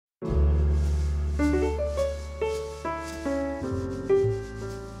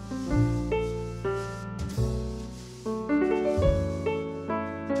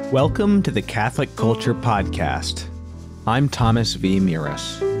Welcome to the Catholic Culture Podcast. I'm Thomas V.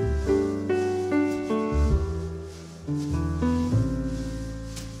 Miras.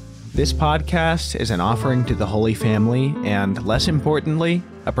 This podcast is an offering to the Holy Family and, less importantly,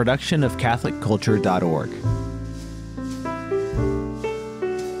 a production of CatholicCulture.org.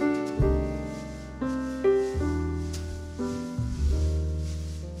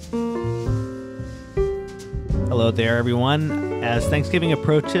 Hello there, everyone. As Thanksgiving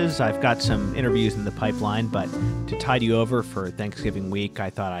approaches, I've got some interviews in the pipeline, but to tide you over for Thanksgiving week,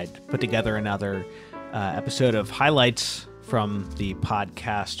 I thought I'd put together another episode of highlights from the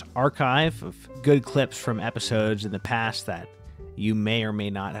podcast archive of good clips from episodes in the past that you may or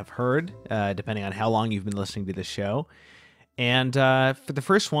may not have heard, depending on how long you've been listening to the show. And for the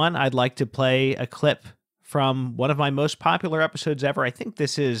first one, I'd like to play a clip from one of my most popular episodes ever. I think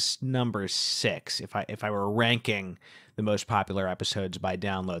this is number 6. If I were ranking the most popular episodes by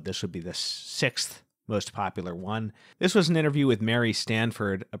download, this would be the 6th most popular one. This was an interview with Mary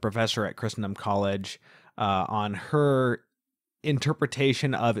Stanford, a professor at Christendom College, on her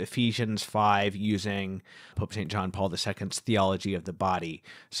interpretation of Ephesians 5 using Pope St. John Paul II's theology of the body.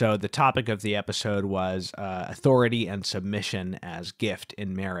 So the topic of the episode was authority and submission as gift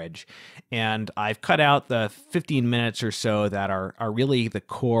in marriage. And I've cut out the 15 minutes or so that are really the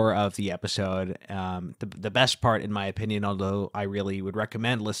core of the episode. The best part, in my opinion, although I really would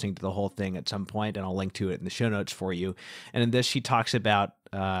recommend listening to the whole thing at some point, and I'll link to it in the show notes for you. And in this, she talks about,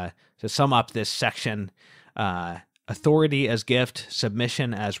 to sum up this section, authority as gift,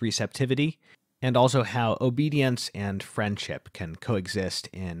 submission as receptivity, and also how obedience and friendship can coexist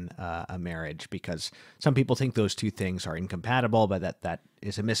in a marriage, because some people think those two things are incompatible, but that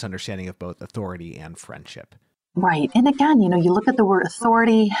is a misunderstanding of both authority and friendship. Right. And again, you look at the word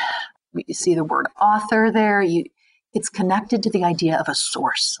authority, you see the word author there, it's connected to the idea of a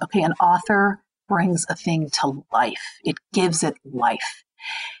source. Okay, an author brings a thing to life. It gives it life.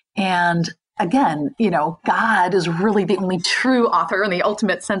 And again, God is really the only true author in the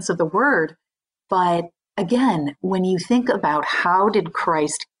ultimate sense of the word. But again, when you think about how did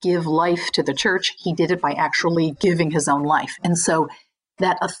Christ give life to the church, he did it by actually giving his own life. And so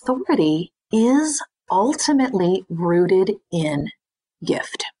that authority is ultimately rooted in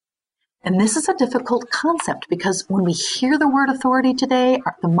gift. And this is a difficult concept because when we hear the word authority today,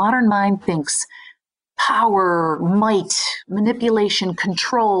 the modern mind thinks power, might, manipulation,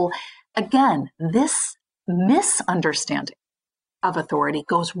 control. Again, this misunderstanding of authority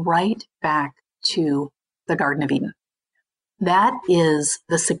goes right back to the Garden of Eden. That is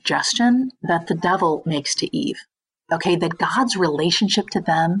the suggestion that the devil makes to Eve, okay, that God's relationship to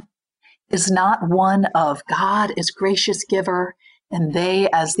them is not one of God as gracious giver and they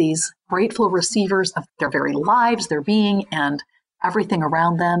as these grateful receivers of their very lives, their being, and everything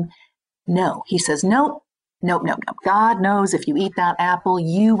around them. No, he says, nope. Nope. God knows if you eat that apple,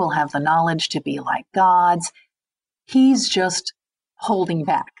 you will have the knowledge to be like gods. He's just holding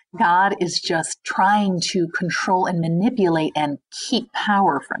back. God is just trying to control and manipulate and keep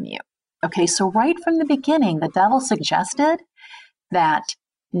power from you. Okay, so right from the beginning, the devil suggested that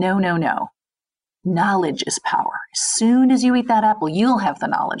no. Knowledge is power. As soon as you eat that apple, you'll have the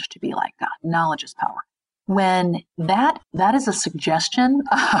knowledge to be like God. Knowledge is power. When that is a suggestion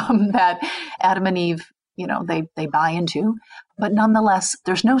that Adam and Eve they buy into, but nonetheless,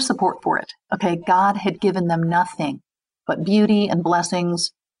 there's no support for it. Okay, God had given them nothing but beauty and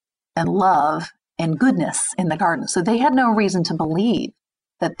blessings and love and goodness in the garden. So they had no reason to believe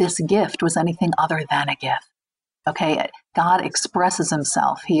that this gift was anything other than a gift. Okay, God expresses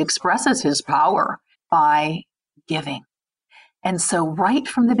himself. He expresses his power by giving. And so right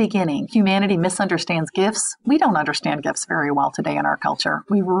from the beginning, humanity misunderstands gifts. We don't understand gifts very well today in our culture.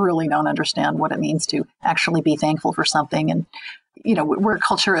 We really don't understand what it means to actually be thankful for something. And, we're a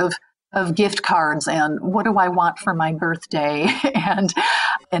culture of gift cards and what do I want for my birthday and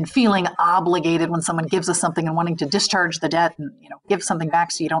feeling obligated when someone gives us something and wanting to discharge the debt and, give something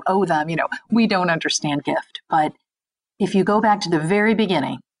back so you don't owe them. We don't understand gift. But if you go back to the very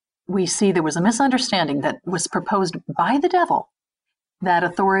beginning, we see there was a misunderstanding that was proposed by the devil that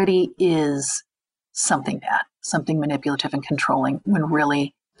authority is something bad, something manipulative and controlling, when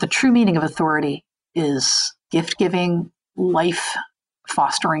really the true meaning of authority is gift-giving,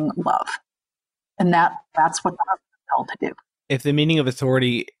 life-fostering love. And that's what the husband is called to do. If the meaning of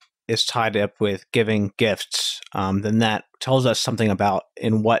authority is tied up with giving gifts, then that tells us something about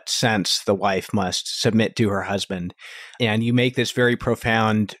in what sense the wife must submit to her husband. And you make this very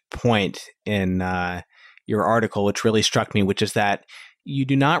profound point in your article, which really struck me, which is that you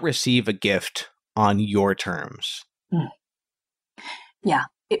do not receive a gift on your terms. Yeah.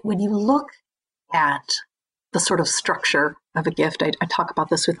 when you look at the sort of structure of a gift, I talk about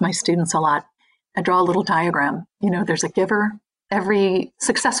this with my students a lot. I draw a little diagram. There's a giver. Every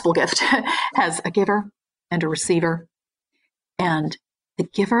successful gift has a giver and a receiver. And the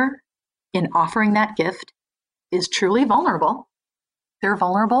giver, in offering that gift, is truly vulnerable. They're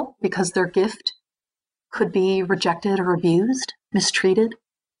vulnerable because their gift could be rejected or abused, mistreated.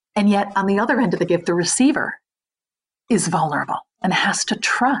 And yet, on the other end of the gift, the receiver is vulnerable and has to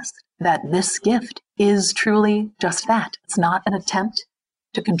trust that this gift is truly just that. It's not an attempt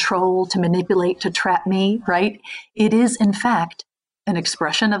to control, to manipulate, to trap me, right? It is, in fact, an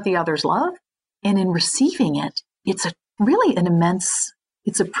expression of the other's love. And in receiving it, it's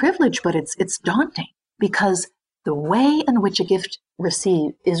it's a privilege, but it's daunting, because the way in which a gift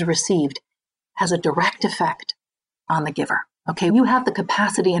is received has a direct effect on the giver. Okay, you have the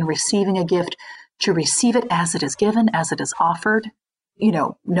capacity in receiving a gift to receive it as it is given, as it is offered,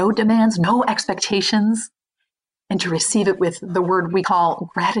 no demands, no expectations, and to receive it with the word we call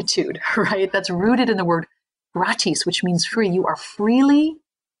gratitude, right? That's rooted in the word gratis, which means free. You are freely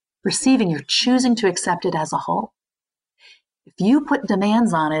receiving, you're choosing to accept it as a whole. If you put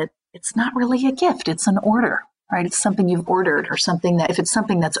demands on it, it's not really a gift, it's an order, right? It's something you've ordered, or something that, if it's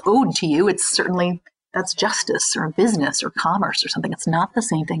something that's owed to you, that's justice or business or commerce or something. It's not the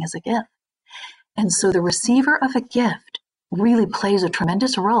same thing as a gift. And so the receiver of a gift really plays a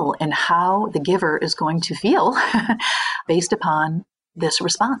tremendous role in how the giver is going to feel based upon this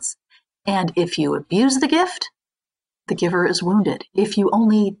response. And if you abuse the gift, the giver is wounded. If you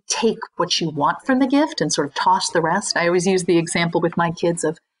only take what you want from the gift and sort of toss the rest, I always use the example with my kids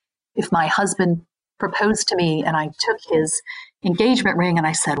of, if my husband proposed to me and I took his engagement ring and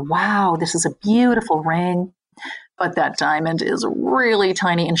I said, wow, this is a beautiful ring, but that diamond is really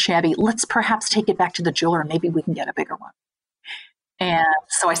tiny and shabby. Let's perhaps take it back to the jeweler. Maybe we can get a bigger one. And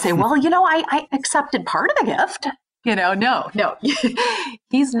so I say, well, I accepted part of the gift. No,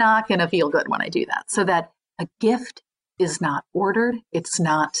 he's not going to feel good when I do that. So that a gift is not ordered. It's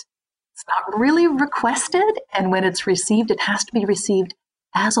not really requested. And when it's received, it has to be received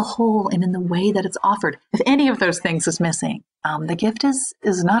as a whole and in the way that it's offered. If any of those things is missing, the gift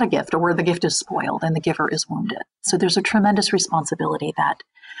is not a gift, or the gift is spoiled and the giver is wounded. So there's a tremendous responsibility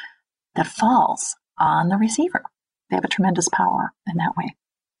that falls on the receiver. They have a tremendous power in that way.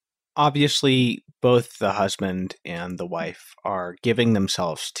 Obviously, both the husband and the wife are giving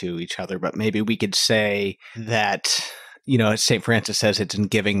themselves to each other, but maybe we could say that, St. Francis says it's in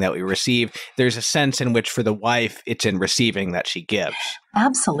giving that we receive. There's a sense in which for the wife, it's in receiving that she gives.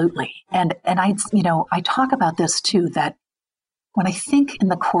 Absolutely. And I talk about this too, that when I think in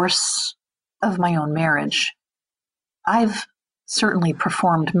the course of my own marriage, I've certainly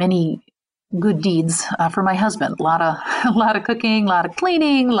performed many good deeds for my husband. A lot of cooking, a lot of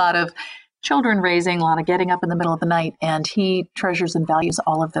cleaning, a lot of children raising, a lot of getting up in the middle of the night, and he treasures and values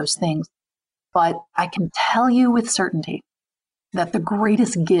all of those things. But I can tell you with certainty that the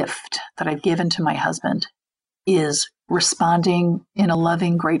greatest gift that I've given to my husband is responding in a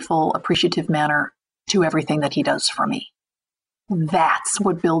loving, grateful, appreciative manner to everything that he does for me. That's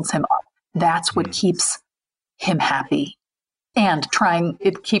what builds him up. That's what keeps him happy. And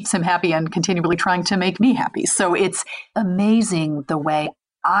it keeps him happy and continually trying to make me happy. So it's amazing the way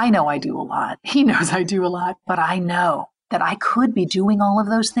I know I do a lot. He knows I do a lot, but I know that I could be doing all of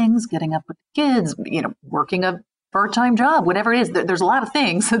those things, getting up with the kids, working a part-time job, whatever it is. There's a lot of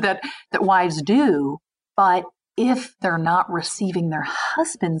things that wives do, but if they're not receiving their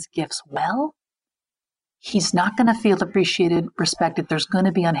husband's gifts well, he's not going to feel appreciated, respected. There's going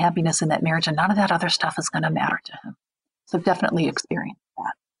to be unhappiness in that marriage, and none of that other stuff is going to matter to him. So definitely experience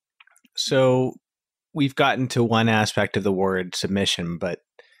that. So we've gotten to one aspect of the word submission, but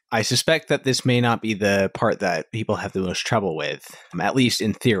I suspect that this may not be the part that people have the most trouble with, at least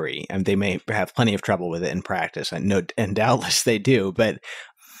in theory, and they may have plenty of trouble with it in practice. And doubtless they do, but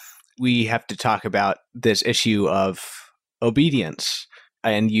we have to talk about this issue of obedience.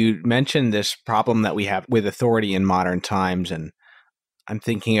 And you mentioned this problem that we have with authority in modern times, and I'm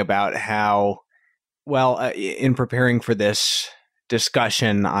thinking about how, in preparing for this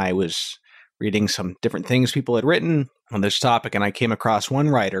discussion, I was reading some different things people had written on this topic, and I came across one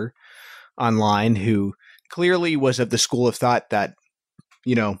writer online who clearly was of the school of thought that,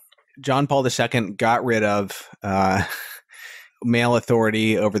 John Paul II got rid of male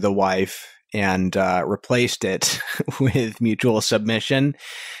authority over the wife and replaced it with mutual submission,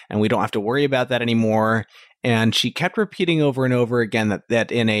 and we don't have to worry about that anymore. And she kept repeating over and over again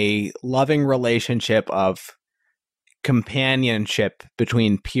that in a loving relationship of companionship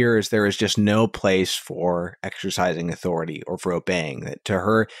between peers, there is just no place for exercising authority or for obeying. That to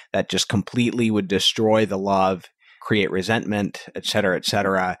her, that just completely would destroy the love, create resentment, et cetera, et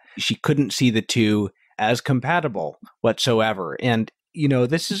cetera. She couldn't see the two as compatible whatsoever. And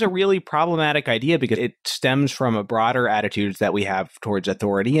this is a really problematic idea because it stems from a broader attitude that we have towards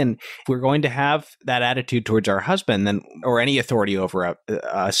authority. And if we're going to have that attitude towards our husband, then, or any authority over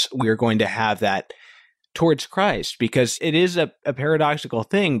us, we're going to have that towards Christ, because it is a paradoxical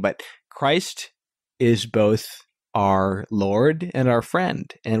thing, but Christ is both our Lord and our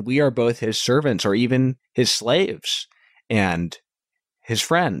friend, and we are both his servants or even his slaves and his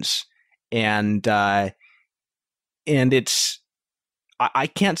friends. And it's, I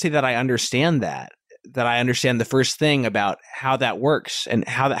can't say that I understand that I understand the first thing about how that works and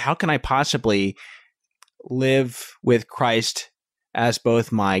how can I possibly live with Christ as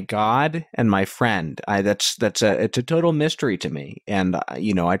both my God and my friend. It's a total mystery to me. And,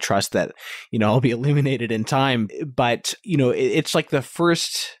 I trust that, I'll be illuminated in time, but, it's like the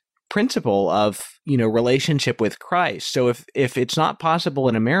first principle of, relationship with Christ. So if it's not possible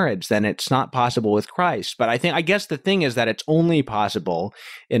in a marriage, then it's not possible with Christ. But I guess the thing is that it's only possible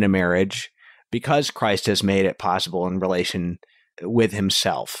in a marriage because Christ has made it possible in relation with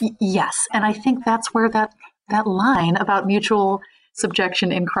himself. Yes. And I think that's where that line about mutual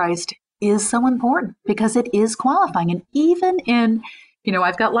subjection in Christ is so important, because it is qualifying. And even in,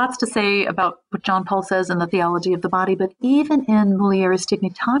 I've got lots to say about what John Paul says in the theology of the body, but even in Mulieris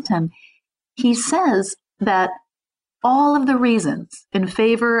Dignitatem, he says that all of the reasons in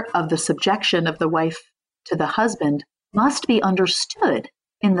favor of the subjection of the wife to the husband must be understood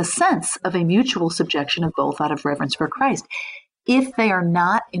in the sense of a mutual subjection of both out of reverence for Christ. If they are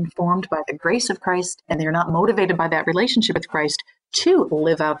not informed by the grace of Christ and they're not motivated by that relationship with Christ to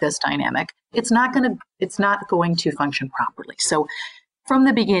live out this dynamic, it's not going to function properly. So from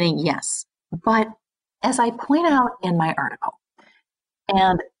the beginning, yes. But as I point out in my article,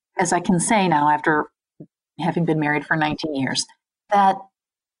 and as I can say now after having been married for 19 years, that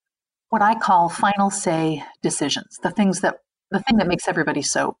what I call final say decisions, the thing that makes everybody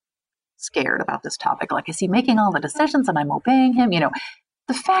so scared about this topic, like, is he making all the decisions and I'm obeying him?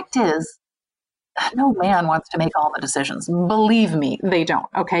 The fact is, no man wants to make all the decisions. Believe me, they don't.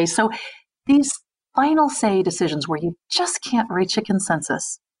 Okay. So these final say decisions where you just can't reach a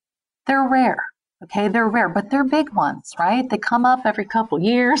consensus, they're rare. Okay. They're rare, but they're big ones, right? They come up every couple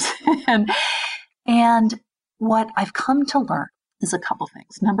years. and what I've come to learn is a couple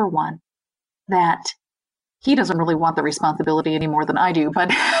things. Number one, that he doesn't really want the responsibility any more than I do.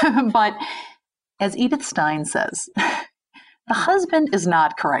 But as Edith Stein says, the husband is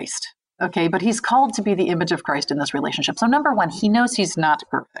not Christ. Okay, but he's called to be the image of Christ in this relationship. So number one, he knows he's not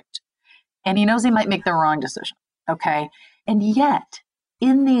perfect. And he knows he might make the wrong decision. Okay. And yet,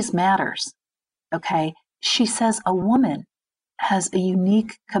 in these matters, okay, she says a woman has a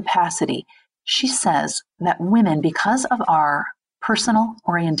unique capacity. She says that women, because of our personal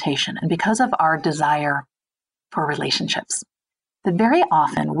orientation and because of our desire for relationships, that very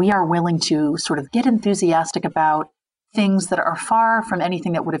often we are willing to sort of get enthusiastic about things that are far from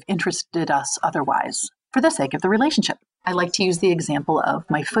anything that would have interested us otherwise for the sake of the relationship. I like to use the example of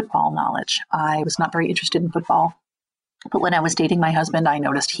my football knowledge. I was not very interested in football, but when I was dating my husband, I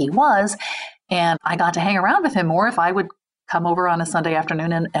noticed he was, and I got to hang around with him more if I would come over on a Sunday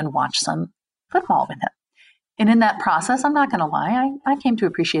afternoon and watch some football with him. And in that process, I'm not going to lie, I came to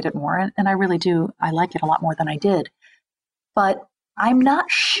appreciate it more, and I really do. I like it a lot more than I did. But I'm not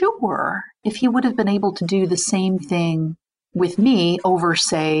sure if he would have been able to do the same thing with me over,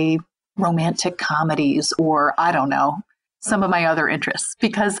 say, romantic comedies or, I don't know, some of my other interests,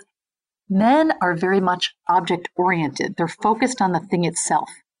 because men are very much object-oriented. They're focused on the thing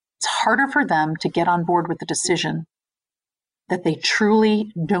itself. It's harder for them to get on board with the decision that they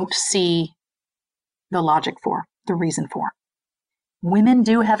truly don't see the logic for, the reason for. Women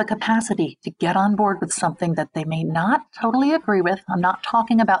do have a capacity to get on board with something that they may not totally agree with. I'm not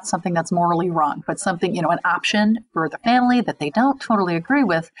talking about something that's morally wrong, but something, an option for the family that they don't totally agree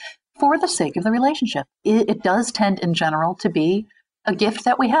with for the sake of the relationship. It does tend in general to be a gift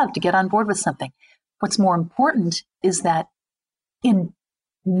that we have to get on board with something. What's more important is that in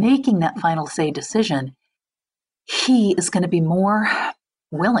making that final say decision, he is going to be more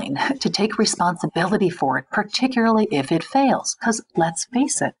willing to take responsibility for it, particularly if it fails. Because let's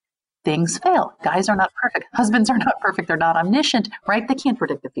face it, things fail. Guys are not perfect. Husbands are not perfect. They're not omniscient, right? They can't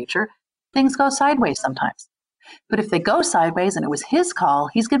predict the future. Things go sideways sometimes. But if they go sideways and it was his call,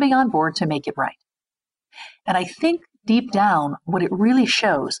 he's going to be on board to make it right. And I think deep down, what it really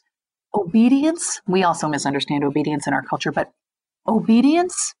shows Obedience, we also misunderstand obedience in our culture, but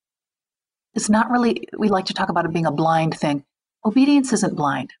obedience is not really, we like to talk about it being a blind thing. Obedience isn't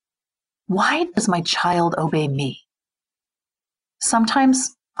blind. Why does my child obey me?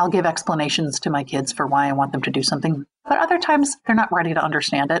 Sometimes I'll give explanations to my kids for why I want them to do something, but other times they're not ready to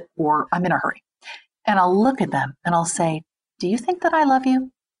understand it, or I'm in a hurry. And I'll look at them and I'll say, do you think that I love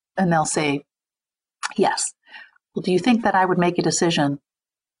you? And they'll say, yes. Well, do you think that I would make a decision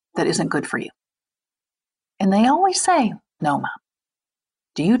that isn't good for you? And they always say, no, Mom.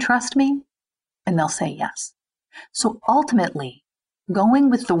 Do you trust me? And they'll say yes. So ultimately, going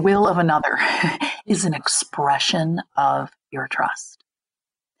with the will of another is an expression of your trust.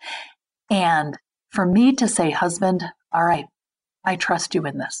 And for me to say, husband, all right, I trust you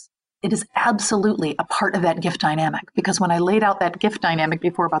in this. It is absolutely a part of that gift dynamic, because when I laid out that gift dynamic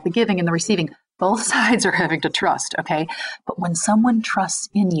before about the giving and the receiving, both sides are having to trust, okay? But when someone trusts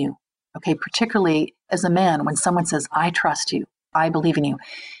in you, okay, particularly as a man, when someone says, I trust you, I believe in you,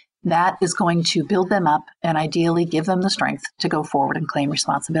 that is going to build them up and ideally give them the strength to go forward and claim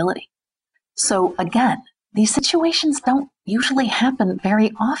responsibility. So again, these situations don't usually happen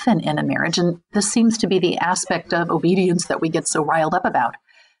very often in a marriage, and this seems to be the aspect of obedience that we get so riled up about.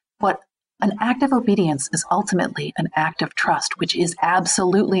 But an act of obedience is ultimately an act of trust, which is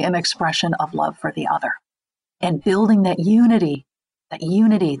absolutely an expression of love for the other. And building that unity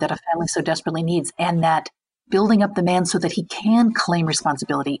that a family so desperately needs, and that building up the man so that he can claim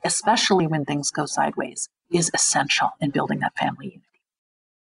responsibility, especially when things go sideways, is essential in building that family unity.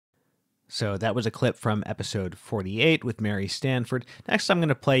 So that was a clip from episode 48 with Mary Stanford. Next, I'm going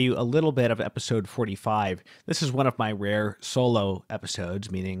to play you a little bit of episode 45. This is one of my rare solo episodes,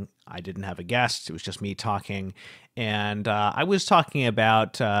 meaning I didn't have a guest. It was just me talking. And I was talking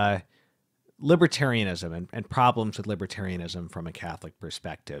about libertarianism and problems with libertarianism from a Catholic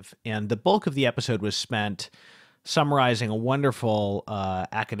perspective. And the bulk of the episode was spent summarizing a wonderful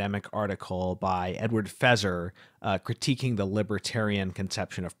academic article by Edward Feser critiquing the libertarian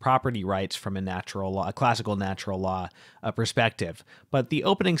conception of property rights from a classical natural law perspective. But the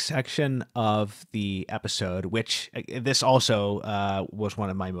opening section of the episode, which this also was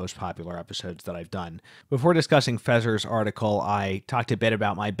one of my most popular episodes that I've done. Before discussing Feser's article, I talked a bit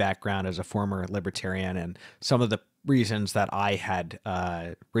about my background as a former libertarian and some of the reasons that I had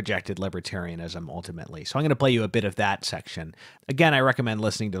rejected libertarianism ultimately. So I'm going to play you a bit of that section. Again, I recommend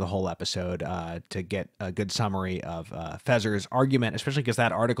listening to the whole episode to get a good summary of Feser's argument, especially because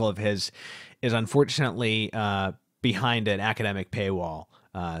that article of his is unfortunately behind an academic paywall.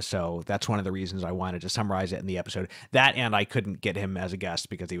 So that's one of the reasons I wanted to summarize it in the episode. That, and I couldn't get him as a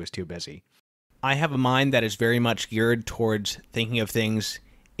guest because he was too busy. I have a mind that is very much geared towards thinking of things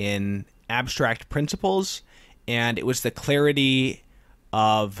in abstract principles, and it was the clarity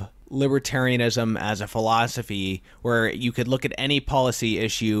of libertarianism as a philosophy where you could look at any policy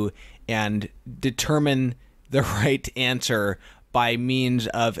issue and determine the right answer by means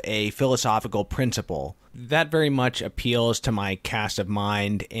of a philosophical principle. That very much appeals to my cast of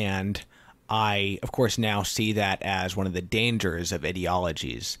mind, and I, of course, now see that as one of the dangers of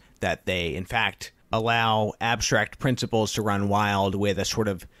ideologies, that they, in fact, allow abstract principles to run wild with a sort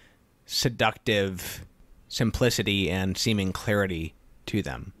of seductive simplicity and seeming clarity to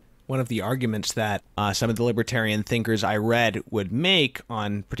them. One of the arguments that some of the libertarian thinkers I read would make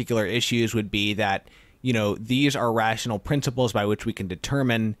on particular issues would be that, you know, these are rational principles by which we can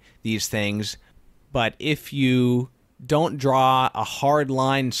determine these things, but if you don't draw a hard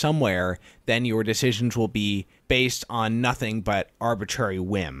line somewhere, then your decisions will be based on nothing but arbitrary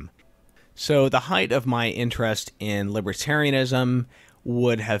whim. So the height of my interest in libertarianism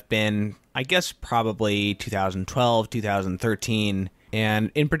would have been, I guess, probably 2012, 2013.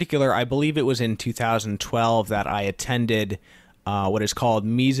 And in particular, I believe it was in 2012 that I attended what is called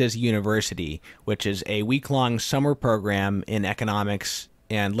Mises University, which is a week-long summer program in economics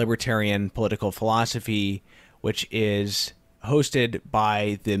and libertarian political philosophy, which is hosted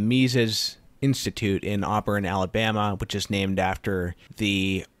by the Mises Institute in Auburn, Alabama, which is named after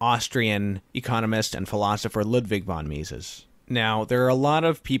the Austrian economist and philosopher Ludwig von Mises. Now, there are a lot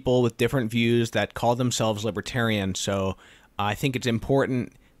of people with different views that call themselves libertarian, so I think it's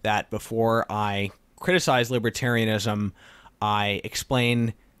important that before I criticize libertarianism, I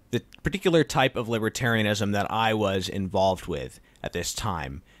explain the particular type of libertarianism that I was involved with at this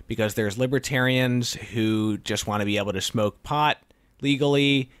time. Because there's libertarians who just want to be able to smoke pot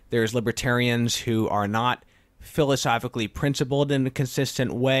legally, there's libertarians who are not philosophically principled in a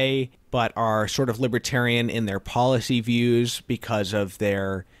consistent way, but are sort of libertarian in their policy views because of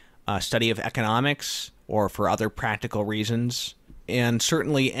their study of economics or for other practical reasons. And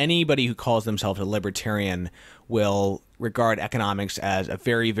certainly anybody who calls themselves a libertarian will regard economics as a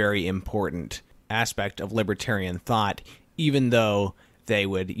very, very important aspect of libertarian thought, even though they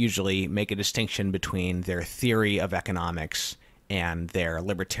would usually make a distinction between their theory of economics and their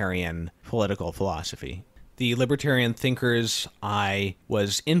libertarian political philosophy. The libertarian thinkers I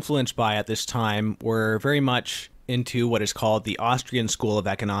was influenced by at this time were very much into what is called the Austrian School of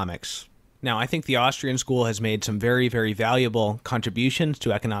Economics. Now, I think the Austrian school has made some very, very valuable contributions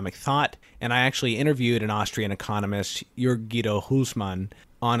to economic thought, and I actually interviewed an Austrian economist, Jörg Guido Hülsmann,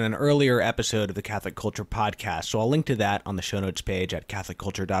 on an earlier episode of the Catholic Culture podcast, so I'll link to that on the show notes page at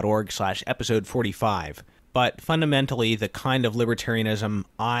catholicculture.org/episode 45. But fundamentally, the kind of libertarianism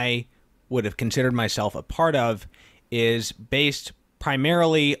I would have considered myself a part of is based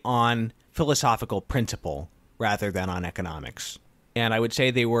primarily on philosophical principle rather than on economics. And I would say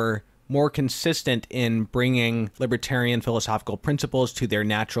they were more consistent in bringing libertarian philosophical principles to their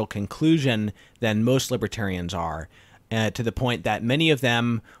natural conclusion than most libertarians are, to the point that many of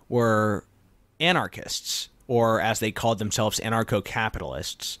them were anarchists, or as they called themselves,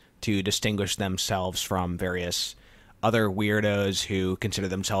 anarcho-capitalists, to distinguish themselves from various other weirdos who consider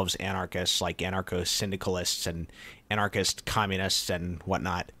themselves anarchists, like anarcho-syndicalists and anarchist communists and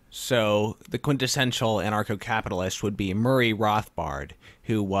whatnot. So the quintessential anarcho-capitalist would be Murray Rothbard,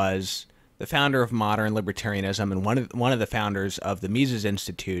 who was the founder of modern libertarianism and one of the founders of the Mises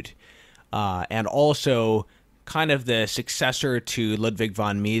Institute, and also kind of the successor to Ludwig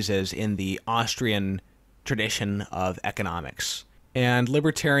von Mises in the Austrian tradition of economics. And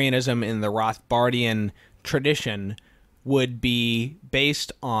libertarianism in the Rothbardian tradition would be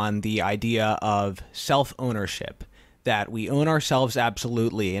based on the idea of self-ownership, that we own ourselves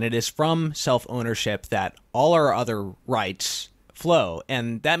absolutely, and it is from self-ownership that all our other rights flow.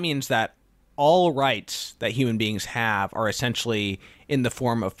 And that means that all rights that human beings have are essentially in the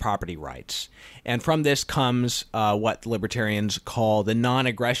form of property rights. And from this comes what the libertarians call the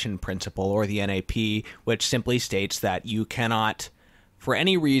non-aggression principle, or the NAP, which simply states that you cannot, for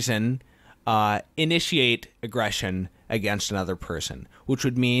any reason, initiate aggression against another person, which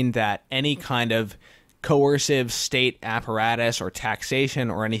would mean that any kind of coercive state apparatus or taxation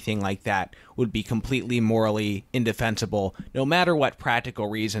or anything like that would be completely morally indefensible, no matter what practical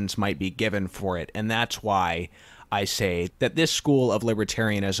reasons might be given for it. And that's why I say that this school of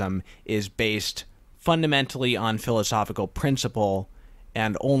libertarianism is based fundamentally on philosophical principle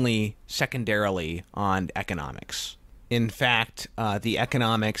and only secondarily on economics. In fact, the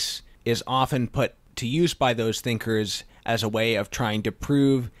economics is often put to use by those thinkers as a way of trying to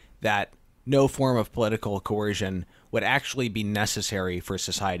prove that no form of political coercion would actually be necessary for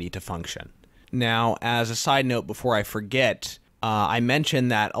society to function. Now, as a side note, before I forget, I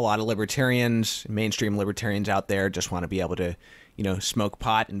mentioned that a lot of libertarians, mainstream libertarians out there, just want to be able to, smoke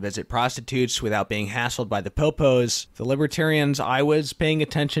pot and visit prostitutes without being hassled by the popos. The libertarians I was paying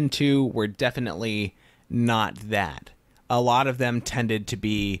attention to were definitely not that. A lot of them tended to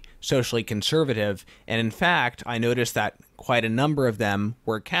be socially conservative, and in fact, I noticed that quite a number of them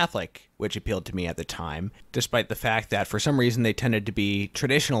were Catholic, which appealed to me at the time, despite the fact that for some reason they tended to be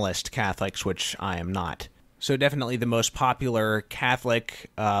traditionalist Catholics, which I am not. So definitely the most popular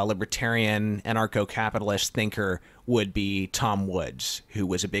Catholic, libertarian, anarcho-capitalist thinker would be Tom Woods, who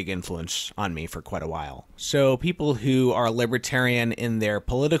was a big influence on me for quite a while. So people who are libertarian in their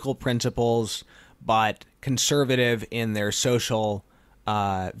political principles, but conservative in their social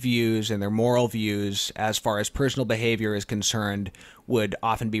views and their moral views as far as personal behavior is concerned would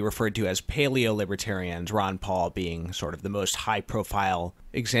often be referred to as paleo-libertarians, Ron Paul being sort of the most high-profile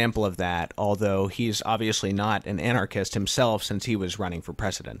example of that, although he's obviously not an anarchist himself since he was running for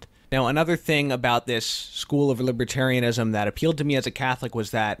president. Now, another thing about this school of libertarianism that appealed to me as a Catholic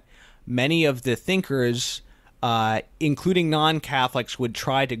was that many of the thinkers, including non-Catholics, would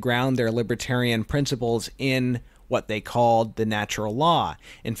try to ground their libertarian principles in what they called the natural law.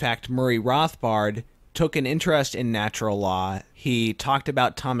 In fact, Murray Rothbard took an interest in natural law. He talked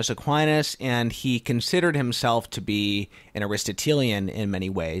about Thomas Aquinas, and he considered himself to be an Aristotelian in many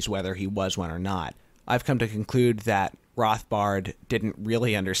ways, whether he was one or not. I've come to conclude that Rothbard didn't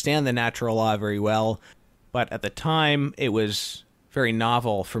really understand the natural law very well, but at the time, it was very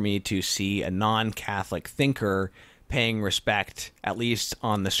novel for me to see a non-Catholic thinker paying respect, at least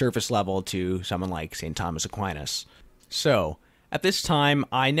on the surface level, to someone like St. Thomas Aquinas. So, at this time,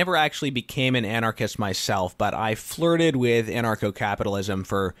 I never actually became an anarchist myself, but I flirted with anarcho-capitalism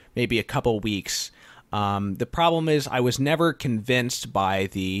for maybe a couple weeks. The problem is I was never convinced by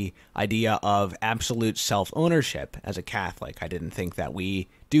the idea of absolute self-ownership as a Catholic. I didn't think that we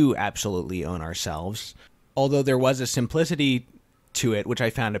do absolutely own ourselves. Although there was a simplicity to it, which I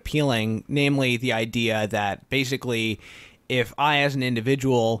found appealing, namely the idea that basically if I as an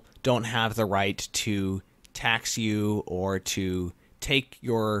individual don't have the right to tax you or to take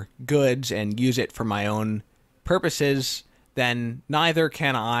your goods and use it for my own purposes, then neither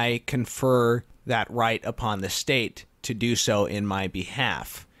can I confer that right upon the state to do so in my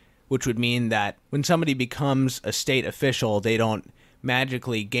behalf, which would mean that when somebody becomes a state official, they don't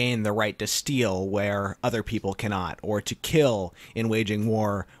magically gain the right to steal where other people cannot, or to kill in waging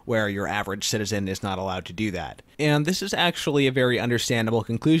war where your average citizen is not allowed to do that. And this is actually a very understandable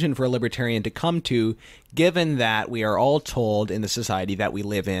conclusion for a libertarian to come to, given that we are all told in the society that we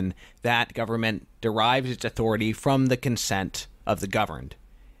live in that government derives its authority from the consent of the governed.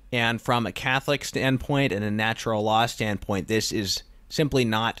 And from a Catholic standpoint and a natural law standpoint, this is simply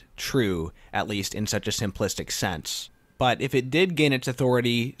not true, at least in such a simplistic sense. But if it did gain its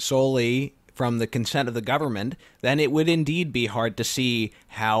authority solely from the consent of the government, then it would indeed be hard to see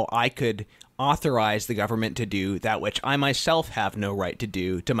how I could authorize the government to do that which I myself have no right to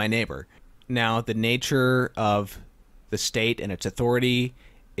do to my neighbor. Now, the nature of the state and its authority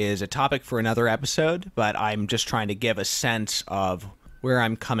is a topic for another episode, but I'm just trying to give a sense of where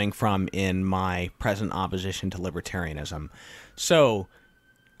I'm coming from in my present opposition to libertarianism. So,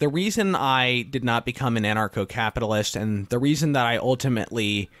 the reason I did not become an anarcho-capitalist and the reason that I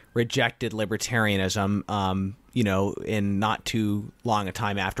ultimately rejected libertarianism, in not too long a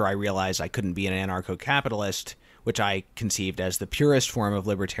time after I realized I couldn't be an anarcho-capitalist, which I conceived as the purest form of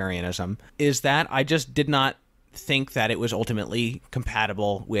libertarianism, is that I just did not think that it was ultimately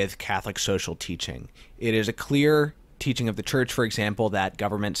compatible with Catholic social teaching. It is a clear teaching of the church, for example, that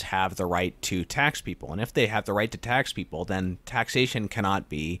governments have the right to tax people. And if they have the right to tax people, then taxation cannot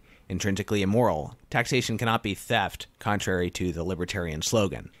be intrinsically immoral. Taxation cannot be theft, contrary to the libertarian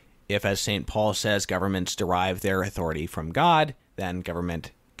slogan. If, as St. Paul says, governments derive their authority from God, then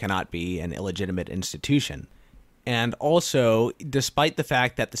government cannot be an illegitimate institution. And also, despite the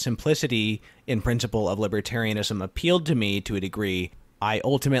fact that the simplicity in principle of libertarianism appealed to me to a degree, I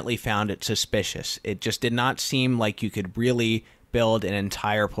ultimately found it suspicious. It just did not seem like you could really build an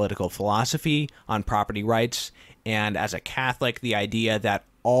entire political philosophy on property rights. And as a Catholic, the idea that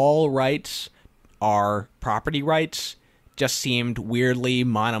all rights are property rights just seemed weirdly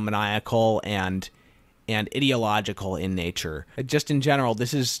monomaniacal and ideological in nature. Just in general,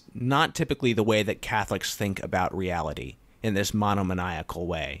 this is not typically the way that Catholics think about reality, in this monomaniacal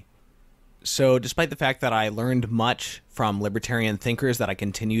way. So despite the fact that I learned much from libertarian thinkers that I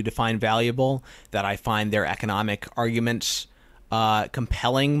continue to find valuable, that I find their economic arguments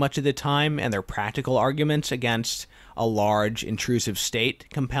compelling much of the time, and their practical arguments against a large, intrusive state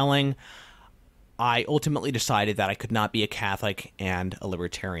compelling, I ultimately decided that I could not be a Catholic and a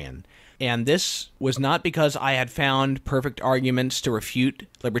libertarian. And this was not because I had found perfect arguments to refute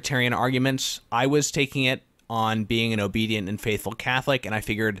libertarian arguments. I was taking it on being an obedient and faithful Catholic, and I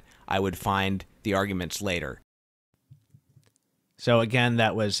figured I would find the arguments later. So again,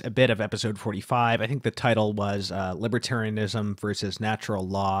 that was a bit of episode 45. I think the title was Libertarianism versus Natural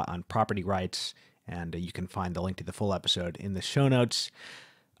Law on Property Rights, and you can find the link to the full episode in the show notes.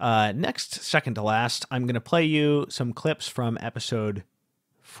 Next, second to last, I'm going to play you some clips from episode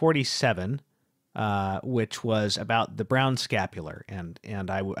 47, which was about the brown scapular. And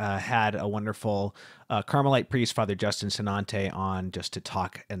I had a wonderful Carmelite priest, Father Justin Senante, on just to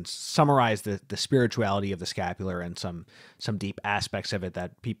talk and summarize the spirituality of the scapular and some deep aspects of it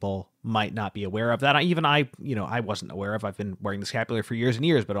that people might not be aware of, that I wasn't aware of. I've been wearing the scapular for years and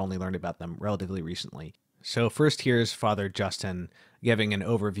years, but only learned about them relatively recently. So first, here's Father Justin giving an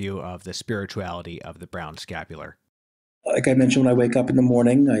overview of the spirituality of the brown scapular. Like I mentioned, when I wake up in the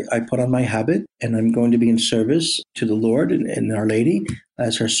morning, I put on my habit, and I'm going to be in service to the Lord and Our Lady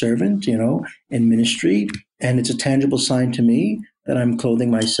as her servant, in ministry. And it's a tangible sign to me that I'm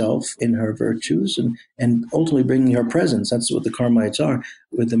clothing myself in her virtues and ultimately bringing her presence. That's what the Carmelites are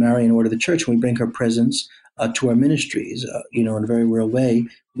with the Marian Order of the Church. We bring her presence to our ministries. In a very real way,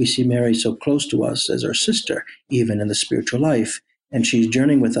 we see Mary so close to us as our sister, even in the spiritual life. And she's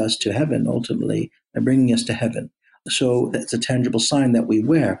journeying with us to heaven, ultimately, and bringing us to heaven. So that's a tangible sign that we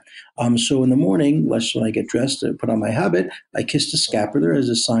wear. So in the morning, when I get dressed, I put on my habit, I kiss the scapular as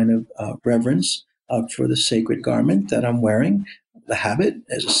a sign of reverence for the sacred garment that I'm wearing, the habit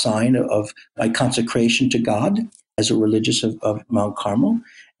as a sign of my consecration to God as a religious of Mount Carmel,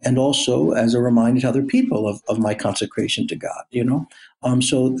 and also as a reminder to other people of my consecration to God,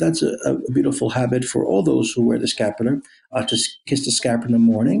 So that's a beautiful habit for all those who wear the scapular, to kiss the scapular in the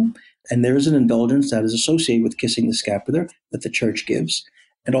morning. And there is an indulgence that is associated with kissing the scapular that the church gives.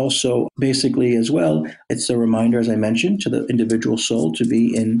 And also, basically, as well, it's a reminder, as I mentioned, to the individual soul to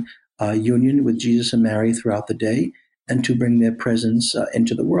be in union with Jesus and Mary throughout the day, and to bring their presence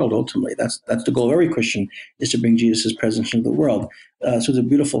into the world. Ultimately, that's the goal of every Christian, is to bring Jesus' presence into the world. So it's a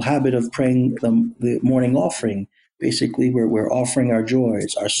beautiful habit of praying the morning offering. Basically, we're offering our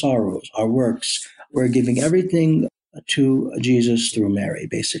joys, our sorrows, our works. We're giving everything to Jesus through Mary,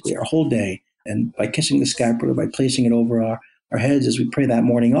 basically, our whole day. And by kissing the scapular, by placing it over our heads as we pray that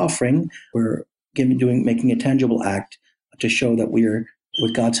morning offering, we're making a tangible act to show that we're,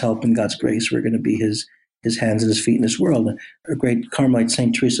 with God's help and God's grace, we're going to be his hands and his feet in this world. A great Carmelite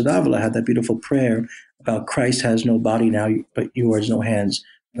Saint Teresa of Avila had that beautiful prayer about Christ has no body now, but yours, no hands,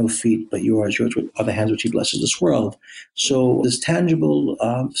 no feet, but yours are the hands which he blesses this world. So this tangible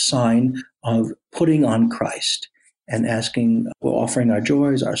sign of putting on Christ and we're offering our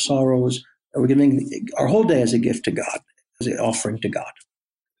joys, our sorrows, we're giving our whole day as a gift to God, as an offering to God.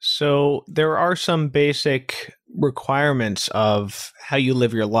 So there are some basic requirements of how you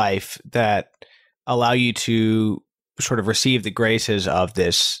live your life that allow you to sort of receive the graces of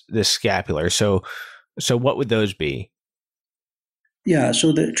this scapular. So what would those be? Yeah,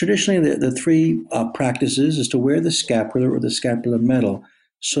 so traditionally the three practices is to wear the scapular or the scapular medal.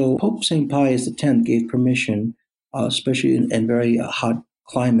 So Pope St. Pius X gave permission, especially in very hot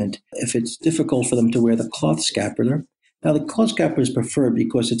climate, if it's difficult for them to wear the cloth scapular. Now the cloth scapular is preferred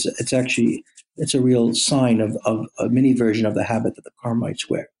because it's a real sign of a mini version of the habit that the Carmelites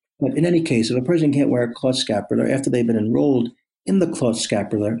wear. But in any case, if a person can't wear a cloth scapular, after they've been enrolled in the cloth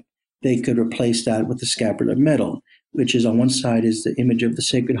scapular, they could replace that with the scapular medal, which is on one side is the image of the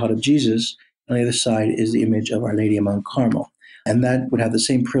Sacred Heart of Jesus, on the other side is the image of Our Lady of Mount Carmel. And that would have the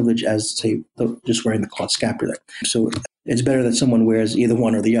same privilege as, say, just wearing the cloth scapular. So it's better that someone wears either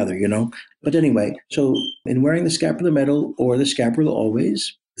one or the other, you know? But anyway, so in wearing the scapular medal or the scapular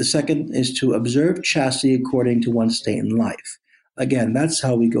always, the second is to observe chastity according to one's state in life. Again, that's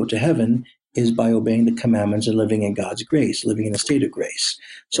how we go to heaven, is by obeying the commandments and living in God's grace, living in a state of grace.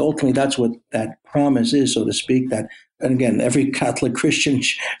 So ultimately, that's what that promise is, so to speak, that, and again, every Catholic Christian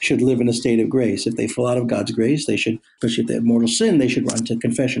should live in a state of grace. If they fall out of God's grace, they should, especially if they have mortal sin, they should run to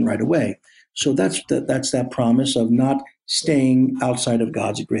confession right away. So that's that promise of not staying outside of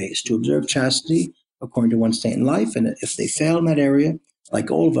God's grace, to observe chastity according to one's state in life. And if they fail in that area, like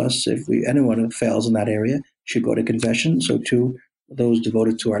all of us, anyone who fails in that area should go to confession. So too, those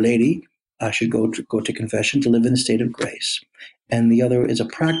devoted to Our Lady should go to confession to live in a state of grace. And the other is a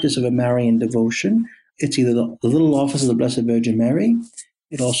practice of a Marian devotion. It's either the little office of the Blessed Virgin Mary.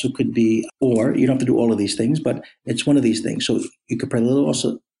 It also could be, or you don't have to do all of these things, but it's one of these things. So you could pray the little office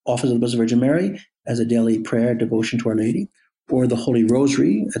of the Blessed Virgin Mary as a daily prayer, devotion to Our Lady, or the Holy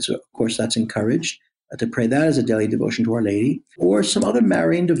Rosary. That's encouraged to pray that as a daily devotion to Our Lady, or some other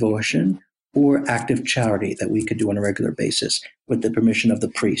Marian devotion or act of charity that we could do on a regular basis with the permission of the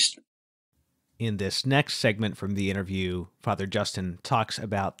priest. In this next segment from the interview, Father Justin talks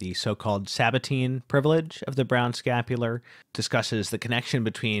about the so-called Sabbatine privilege of the brown scapular, discusses the connection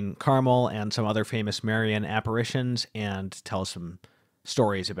between Carmel and some other famous Marian apparitions, and tells some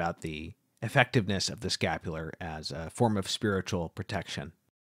stories about the effectiveness of the scapular as a form of spiritual protection.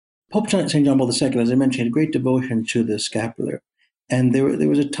 Pope St. John Paul II, as I mentioned, had great devotion to the scapular. And there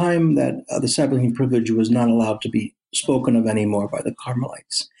was a time that the Sabbatine privilege was not allowed to be spoken of anymore by the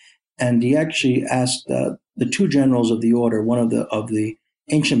Carmelites. And he actually asked the two generals of the order, one of the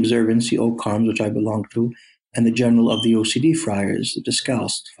ancient observance, the Oak Carms, which I belong to, and the general of the OCD friars, the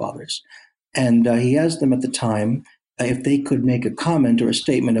Discalced fathers. And he asked them at the time if they could make a comment or a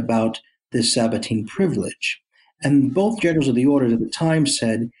statement about this Sabbatine privilege. And both generals of the order at the time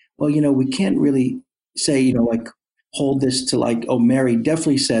said, well, we can't really say, hold this to Mary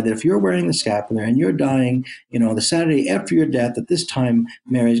definitely said that if you're wearing the scapular and you're dying, the Saturday after your death, at this time,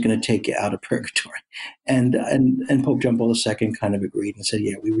 Mary's going to take you out of purgatory. And Pope John Paul II kind of agreed and said,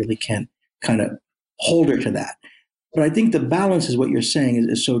 yeah, we really can't kind of hold her to that. But I think the balance is what you're saying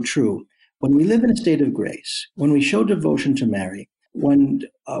is so true. When we live in a state of grace, when we show devotion to Mary, when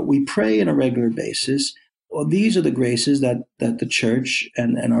we pray on a regular basis, well, these are the graces that the Church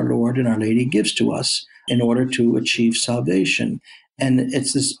and our Lord and Our Lady gives to us in order to achieve salvation. And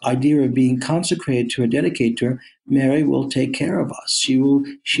it's this idea of being consecrated to her, dedicated to her. Mary will take care of us.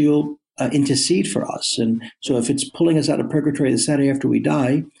 She'll intercede for us. And so if it's pulling us out of purgatory the Saturday after we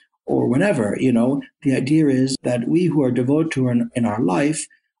die, or whenever, the idea is that we who are devoted to her in our life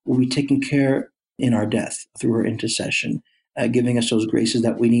will be taken care in our death through her intercession, giving us those graces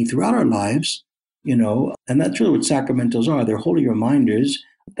that we need throughout our lives, and that's really what sacramentals are. They're holy reminders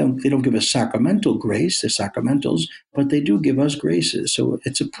They don't give us sacramental grace, they're sacramentals, but they do give us graces. So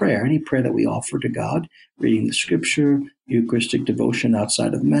it's a prayer, any prayer that we offer to God, reading the scripture, Eucharistic devotion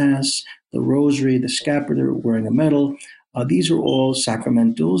outside of Mass, the rosary, the scapular, wearing a medal. These are all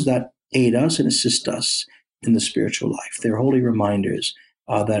sacramentals that aid us and assist us in the spiritual life. They're holy reminders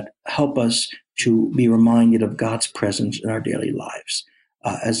that help us to be reminded of God's presence in our daily lives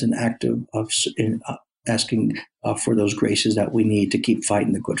as an act of asking for those graces that we need to keep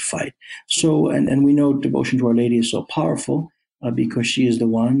fighting the good fight. So, and we know devotion to Our Lady is so powerful because she is the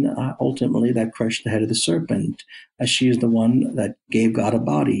one ultimately that crushed the head of the serpent. She is the one that gave God a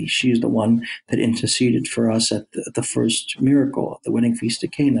body. She is the one that interceded for us at the first miracle, the wedding feast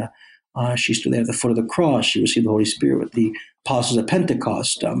at Cana. She stood there at the foot of the cross. She received the Holy Spirit with the apostles at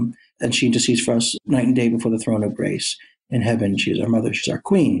Pentecost. And she intercedes for us night and day before the throne of grace in heaven. She is our mother. She's our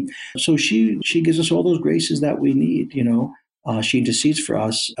queen. So she gives us all those graces that we need. She intercedes for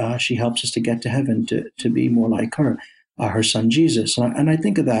us. She helps us to get to heaven, to be more like her son Jesus. And I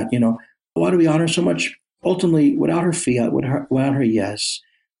think of that. Why do we honor so much? Ultimately, without her fiat, without her yes,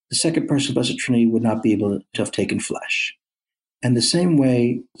 the second person of the Blessed Trinity would not be able to have taken flesh. And the same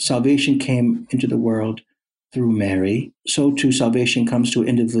way salvation came into the world through Mary, so too salvation comes to an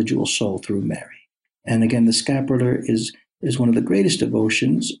individual soul through Mary. And again, the scapular is one of the greatest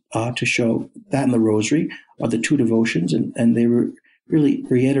devotions to show that, and the rosary are the two devotions, and they were really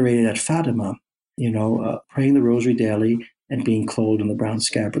reiterated at Fatima, praying the rosary daily and being clothed in the brown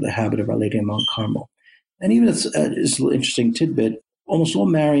scapular, the habit of Our Lady of Mount Carmel. And even it's a little interesting tidbit, almost all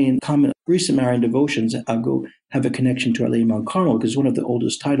recent Marian devotions have a connection to Our Lady of Mount Carmel, because it's one of the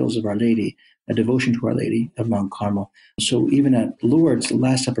oldest titles of Our Lady, a devotion to Our Lady of Mount Carmel. So even at Lourdes, the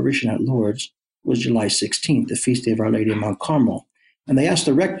last apparition at Lourdes was July 16th, the feast day of Our Lady of Mount Carmel. And they asked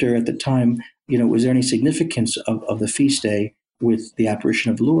the rector at the time, was there any significance of the feast day with the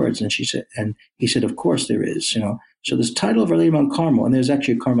apparition of Lourdes? And he said, of course there is, So this title of Our Lady of Mount Carmel, and there's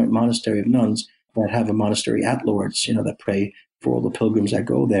actually a Carmelite monastery of nuns that have a monastery at Lourdes, that pray for all the pilgrims that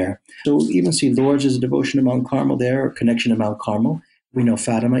go there. So even see Lourdes as a devotion to Mount Carmel there, a connection to Mount Carmel. We know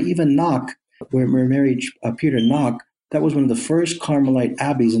Fatima, even Knock, where Mary appeared in Knock, that was one of the first Carmelite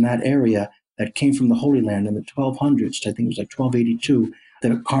abbeys in that area that came from the Holy Land in the 1200s. I think it was like 1282.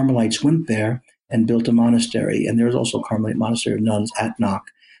 The Carmelites went there and built a monastery. And there's also a Carmelite monastery of nuns at Knock.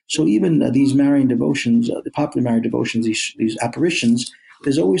 So even these Marian devotions, the popular Marian devotions, these apparitions,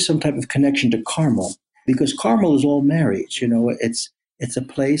 there's always some type of connection to Carmel, because Carmel is all Mary's. It's a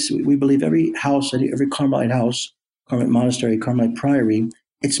place, we believe every house, every Carmelite house, Carmelite monastery, Carmelite priory,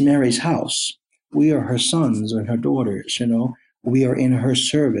 it's Mary's house. We are her sons and her daughters, we are in her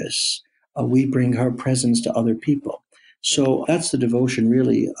service. We bring her presence to other people. So that's the devotion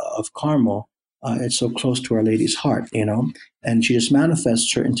really of Carmel. It's so close to Our Lady's heart, and she just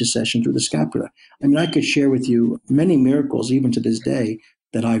manifests her intercession through the scapular. I mean, I could share with you many miracles, even to this day,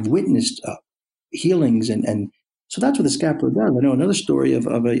 that I've witnessed, healings, and so that's what the scapular does. I know another story of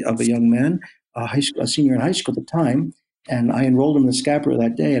a young man, a senior in high school at the time, and I enrolled him in the scapular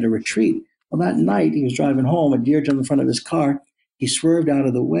that day at a retreat. Well, that night he was driving home, a deer jumped in front of his car. He swerved out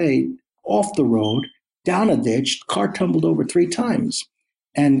of the way, off the road, down a ditch, car tumbled over 3 times,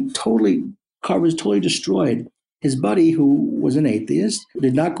 and car was totally destroyed. His buddy, who was an atheist,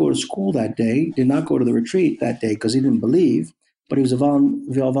 did not go to school that day, did not go to the retreat that day because he didn't believe, but he was a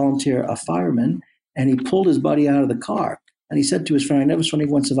volunteer, a fireman, and he pulled his buddy out of the car. And he said to his friend, I never saw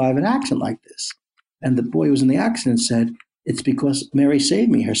anyone survive an accident like this. And the boy who was in the accident said, it's because Mary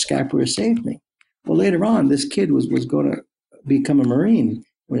saved me, her scapular saved me. Well, later on, this kid was going to become a Marine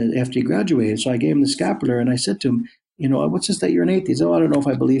after he graduated. So I gave him the scapular, and I said to him, what's this that you're an atheist? Oh, I don't know if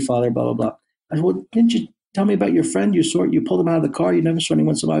I believe, Father, blah, blah, blah. I said, well, didn't you tell me about your friend? You pulled him out of the car. You never saw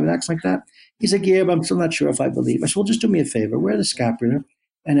anyone survive an accident like that. He's like, yeah, but I'm still not sure if I believe. I said, well, just do me a favor. Wear the scapular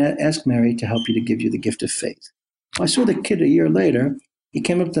and ask Mary to help you to give you the gift of faith. I saw the kid a year later. He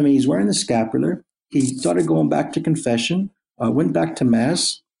came up to me. He's wearing the scapular. He started going back to confession, went back to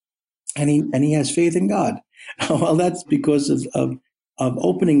Mass, and he has faith in God. Well, that's because of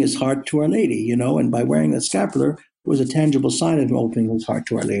opening his heart to Our Lady, and by wearing the scapular was a tangible sign of him opening his heart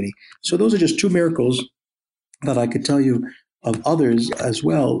to Our Lady. So those are just 2 miracles that I could tell you of others as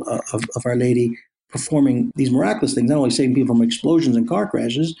well, of Our Lady performing these miraculous things, not only saving people from explosions and car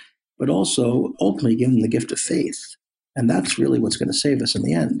crashes, but also ultimately giving them the gift of faith. And that's really what's going to save us in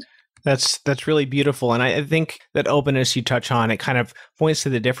the end. That's really beautiful. And I think that openness you touch on, it kind of points to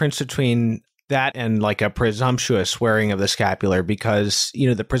the difference between that and like a presumptuous wearing of the scapular, because,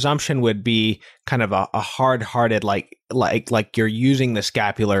 the presumption would be kind of a hard-hearted, like you're using the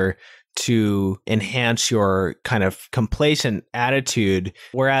scapular to enhance your kind of complacent attitude.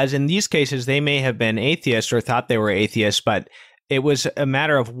 Whereas in these cases, they may have been atheists or thought they were atheists, but it was a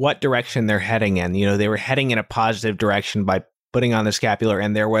matter of what direction they're heading in. They were heading in a positive direction by putting on the scapular,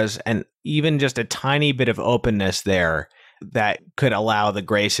 and there was even just a tiny bit of openness there that could allow the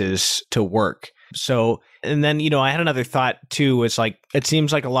graces to work. So, and then, I had another thought too, it's like, it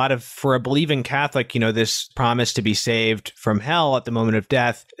seems like for a believing Catholic, this promise to be saved from hell at the moment of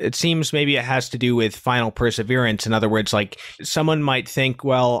death, it seems maybe it has to do with final perseverance. In other words, like someone might think,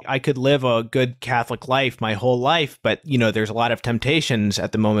 well, I could live a good Catholic life my whole life, but, there's a lot of temptations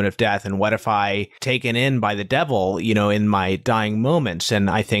at the moment of death. And what if I taken in by the devil, in my dying moments? And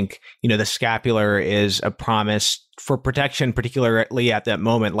I think, the scapular is a promise for protection, particularly at that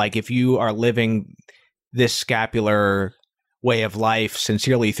moment. Like if you are living this scapular way of life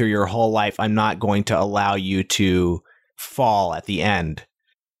sincerely through your whole life, I'm not going to allow you to fall at the end.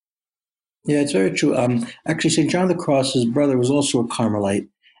 Yeah, it's very true. Actually, St. John of the Cross, his brother, was also a Carmelite.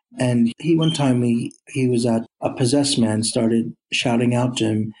 And one time he was at a possessed man, started shouting out to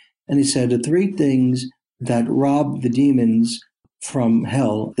him. And he said, the three things that rob the demons from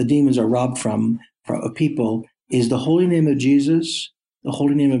hell, the demons are robbed from people, is the holy name of Jesus, the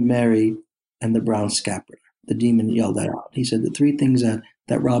holy name of Mary, and the brown scapular. The demon yelled that out. He said the three things that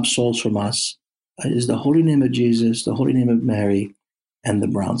rob souls from us is the holy name of Jesus, the holy name of Mary, and the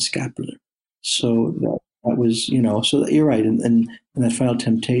brown scapular. So that was, so you're right. And that final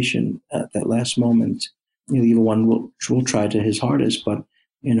temptation at that last moment, the evil one will try to his hardest, but,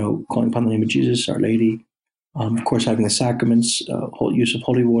 calling upon the name of Jesus, Our Lady, of course, having the sacraments, use of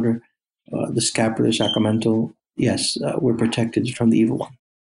holy water, the scapular, sacramental, yes, we're protected from the evil one.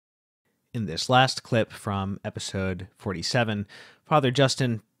 In this last clip from episode 47, Father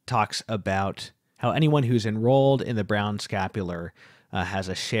Justin talks about how anyone who's enrolled in the brown scapular has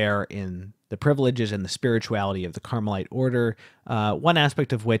a share in the privileges and the spirituality of the Carmelite order, one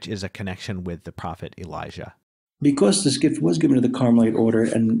aspect of which is a connection with the prophet Elijah. Because this gift was given to the Carmelite order,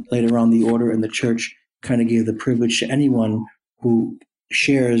 and later on the order and the church kind of gave the privilege to anyone who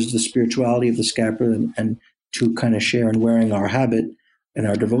shares the spirituality of the scapular and to kind of share in wearing our habit and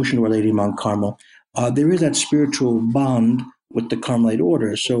our devotion to Our Lady of Mount Carmel, there is that spiritual bond with the Carmelite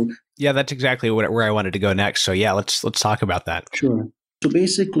order. So yeah, that's exactly where I wanted to go next. So yeah, let's talk about that. Sure. So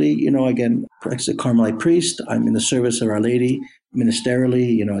basically, again, as a Carmelite priest, I'm in the service of Our Lady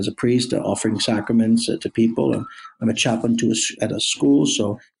ministerially, as a priest, offering sacraments to people. I'm a chaplain at a school,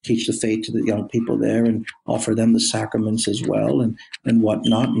 so teach the faith to the young people there and offer them the sacraments as well and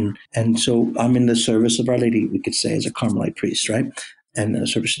whatnot. And so I'm in the service of Our Lady, we could say, as a Carmelite priest, right? And the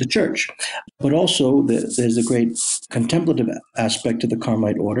service of the church. But also there's a great contemplative aspect to the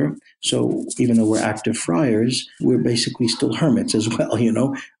Carmelite order. So even though we're active friars, we're basically still hermits as well,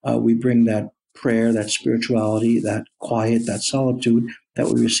 We bring that prayer, that spirituality, that quiet, that solitude that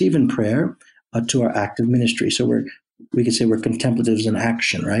we receive in prayer to our active ministry. So we could say we're contemplatives in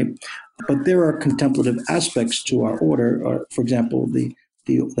action, right? But there are contemplative aspects to our order. For example, the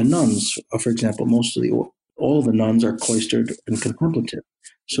nuns, for example, all the nuns are cloistered and contemplative.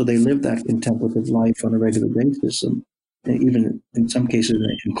 So they live that contemplative life on a regular basis, and even in some cases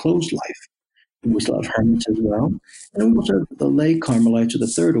an enclosed life. We still have hermits as well. And we also have the lay Carmelites of the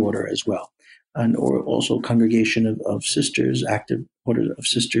third order as well, or also a congregation of sisters, active order of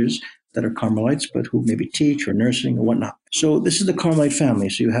sisters that are Carmelites, but who maybe teach or nursing or whatnot. So this is the Carmelite family.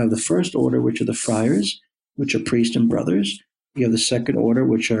 So you have the first order, which are the friars, which are priests and brothers. You have the second order,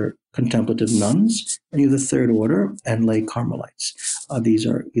 which are contemplative nuns, and you have the third order and lay Carmelites. These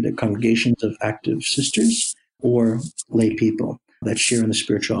are either congregations of active sisters or lay people that share in the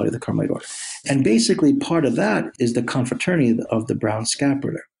spirituality of the Carmelite order. And basically part of that is the confraternity of the brown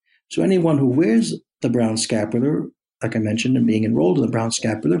scapular. So anyone who wears the brown scapular, like I mentioned, and being enrolled in the brown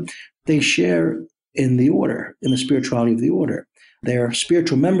scapular, they share in the order, in the spirituality of the order. They are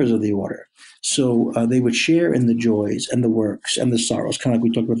spiritual members of the order. So they would share in the joys and the works and the sorrows, kind of like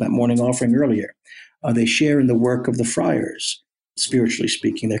we talked about that morning offering earlier. They share in the work of the friars, spiritually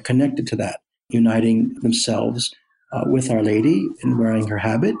speaking. They're connected to that, uniting themselves with Our Lady and wearing her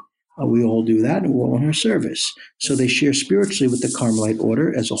habit. We all do that, and we're all in her service. So they share spiritually with the Carmelite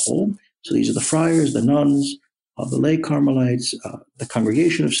order as a whole. So these are the friars, the nuns, the lay Carmelites, the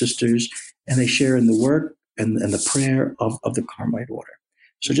congregation of sisters, and they share in the work and the prayer of the Carmelite order.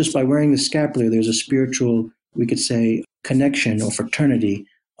 So just by wearing the scapular, there's a spiritual, we could say, connection or fraternity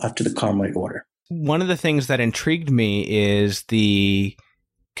to the Carmelite order. One of the things that intrigued me is the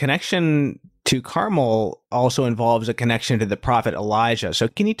connection to Carmel also involves a connection to the prophet Elijah. So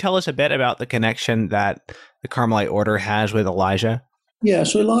can you tell us a bit about the connection that the Carmelite order has with Elijah? Yeah,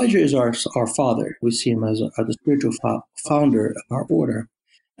 so Elijah is our father. We see him as the spiritual founder of our order.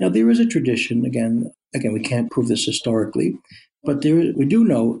 Now, there is a tradition, again, we can't prove this historically, but we do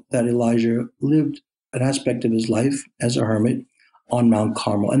know that Elijah lived an aspect of his life as a hermit on Mount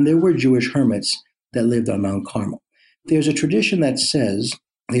Carmel, and there were Jewish hermits that lived on Mount Carmel. There's a tradition that says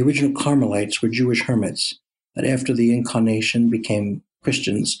the original Carmelites were Jewish hermits that after the incarnation became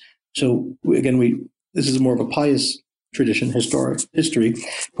Christians. So this is more of a pious tradition, history,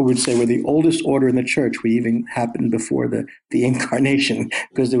 who would say we're the oldest order in the church. We even happened before the incarnation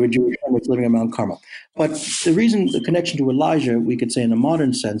because there were Jewish hermits living on Mount Carmel. But the connection to Elijah, we could say in a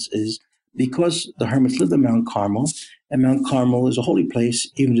modern sense, is because the hermits lived on Mount Carmel, and Mount Carmel is a holy place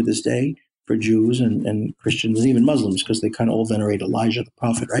even to this day for Jews and Christians and even Muslims, because they kind of all venerate Elijah the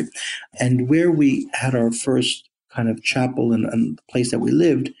prophet, right? And where we had our first kind of chapel and the place that we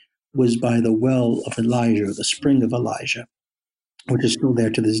lived was by the well of Elijah, the spring of Elijah, which is still there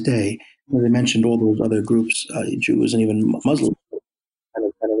to this day. As I mentioned, all those other groups, Jews and even Muslims, kind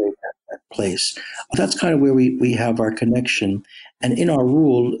of venerate that place. That's kind of where we have our connection. And in our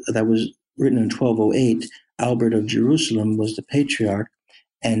rule that was written in 1208, Albert of Jerusalem was the patriarch,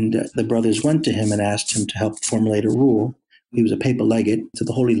 and the brothers went to him and asked him to help formulate a rule. He was a papal legate to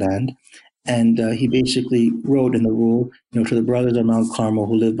the Holy Land, and he basically wrote in the rule, to the brothers on Mount Carmel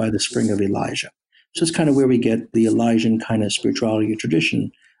who live by the spring of Elijah. So it's kind of where we get the Elijah kind of spirituality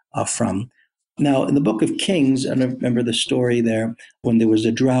tradition from. Now, in the book of Kings, I remember the story there when there was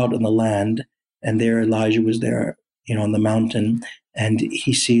a drought on the land, and there Elijah was there, on the mountain, and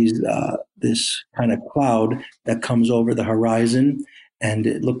he sees this kind of cloud that comes over the horizon, and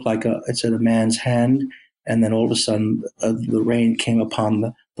it looked like it's in a man's hand, and then all of a sudden the rain came upon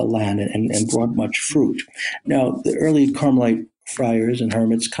the land and brought much fruit. Now, the early Carmelite friars and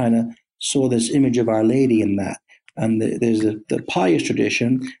hermits kind of saw this image of Our Lady in that. And there's the pious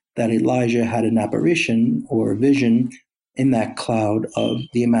tradition that Elijah had an apparition or a vision in that cloud of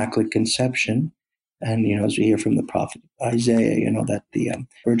the Immaculate Conception. And, as we hear from the prophet Isaiah, that the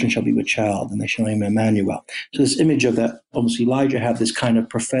virgin shall be with child and they shall name him Emmanuel. So this image of that, almost Elijah had this kind of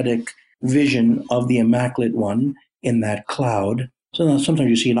prophetic vision of the Immaculate One in that cloud. So now sometimes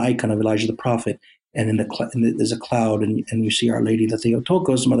you see an icon of Elijah the prophet, and there's a cloud, and you see Our Lady, the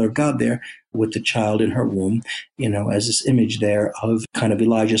Theotokos, the Mother of God, there with the child in her womb, as this image there of kind of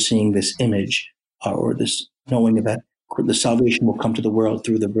Elijah seeing this image or this knowing that the salvation will come to the world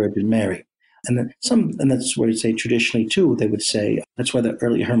through the Virgin Mary. And that's what you'd say traditionally too. They would say that's why the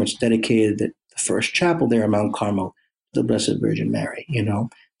early hermits dedicated the first chapel there on Mount Carmel to the Blessed Virgin Mary.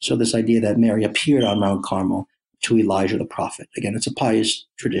 So this idea that Mary appeared on Mount Carmel to Elijah the prophet. Again, it's a pious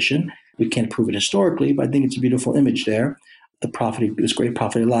tradition. We can't prove it historically, but I think it's a beautiful image there. The prophet, this great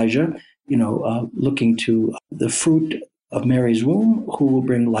prophet Elijah, looking to the fruit of Mary's womb, who will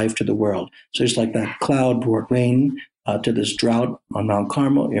bring life to the world. So just like that cloud brought rain to this drought on Mount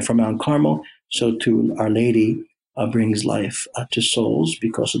Carmel, from Mount Carmel, so to Our Lady brings life to souls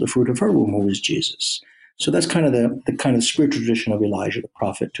because of the fruit of her womb, who is Jesus. So that's kind of the kind of spiritual tradition of Elijah the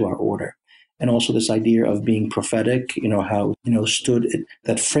prophet to our order. And also this idea of being prophetic, how,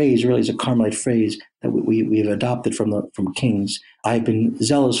 that phrase really is a Carmelite phrase that we've adopted from Kings. I've been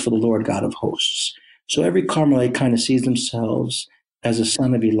zealous for the Lord God of hosts. So every Carmelite kind of sees themselves as a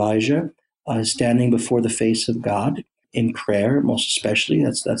son of Elijah, standing before the face of God in prayer, most especially.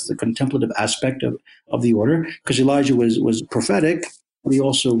 That's the contemplative aspect of the order, because Elijah was prophetic, but he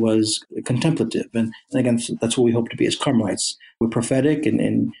also was contemplative. And again, that's what we hope to be as Carmelites. We're prophetic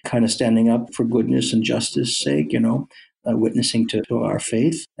and kind of standing up for goodness and justice sake, witnessing to our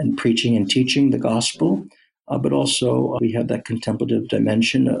faith and preaching and teaching the gospel. But also we have that contemplative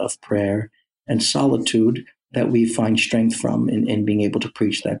dimension of prayer and solitude that we find strength from in being able to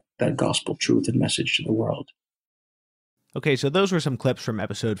preach that gospel truth and message to the world. Okay, so those were some clips from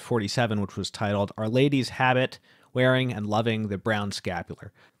episode 47, which was titled Our Lady's Habit, Wearing and Loving the Brown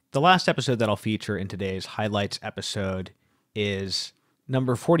Scapular. The last episode that I'll feature in today's highlights episode is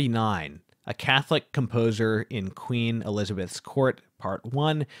number 49, A Catholic Composer in Queen Elizabeth's Court, Part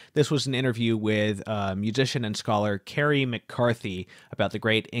 1. This was an interview with musician and scholar Carrie McCarthy about the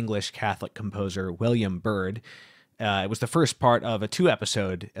great English Catholic composer William Byrd. It was the first part of a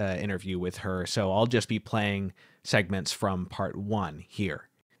 2-episode interview with her, so I'll just be playing segments from Part 1 here.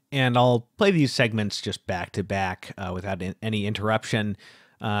 And I'll play these segments just back to back without any interruption.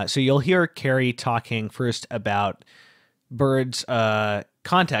 So you'll hear Carrie talking first about Byrd's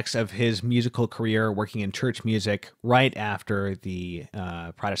context of his musical career working in church music right after the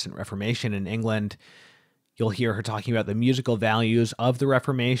Protestant Reformation in England. You'll hear her talking about the musical values of the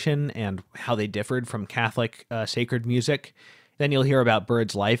Reformation and how they differed from Catholic sacred music. Then you'll hear about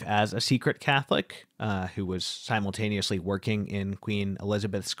Bird's life as a secret Catholic who was simultaneously working in Queen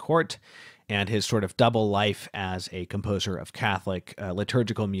Elizabeth's court, and his sort of double life as a composer of Catholic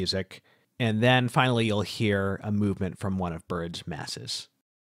liturgical music. And then finally, you'll hear a movement from one of Bird's masses.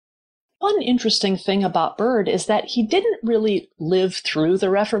 One interesting thing about Bird is that he didn't really live through the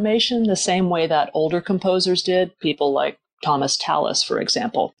Reformation the same way that older composers did, people like Thomas Tallis, for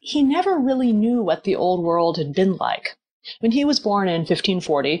example. He never really knew what the old world had been like. When he was born in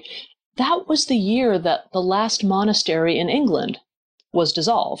 1540, that was the year that the last monastery in England was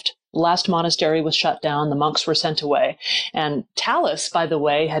dissolved. The last monastery was shut down, the monks were sent away. And Tallis, by the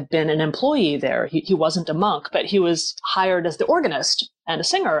way, had been an employee there. He wasn't a monk, but he was hired as the organist and a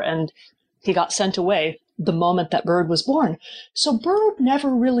singer, and he got sent away the moment that Bird was born. So Bird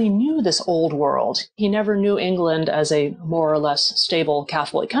never really knew this old world. He never knew England as a more or less stable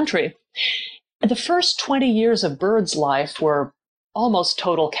Catholic country. The first 20 years of Bird's life were almost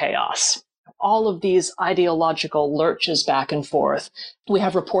total chaos. All of these ideological lurches back and forth. We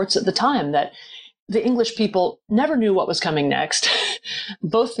have reports at the time that the English people never knew what was coming next.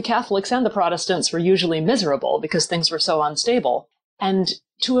 Both the Catholics and the Protestants were usually miserable because things were so unstable. And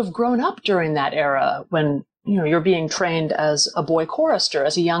to have grown up during that era when you're being trained as a boy chorister,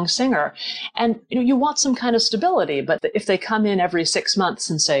 as a young singer, and you want some kind of stability, but if they come in every 6 months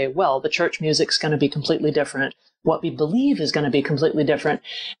and say, well, the church music's going to be completely different, what we believe is going to be completely different,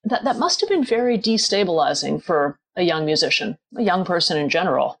 that must have been very destabilizing for a young musician, a young person in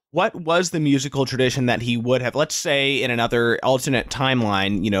general. What was the musical tradition that he would have, let's say in another alternate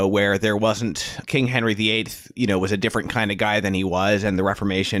timeline, where there wasn't King Henry VIII, was a different kind of guy than he was, and the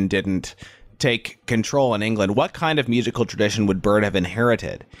Reformation didn't take control in England, what kind of musical tradition would Bird have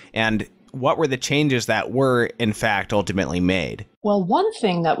inherited? And what were the changes that were, in fact, ultimately made? Well, one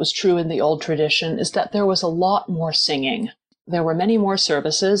thing that was true in the old tradition is that there was a lot more singing. There were many more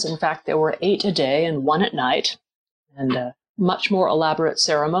services. In fact, there were 8 a day and 1 at night, and much more elaborate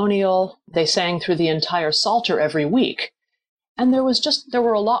ceremonial. They sang through the entire Psalter every week. And there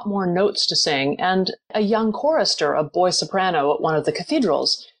were a lot more notes to sing. And a young chorister, a boy soprano at one of the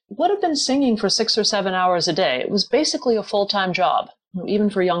cathedrals, would have been singing for 6 or 7 hours a day. It was basically a full-time job, even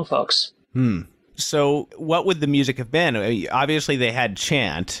for young folks. So what would the music have been? Obviously, they had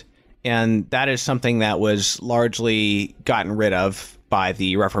chant, and that is something that was largely gotten rid of by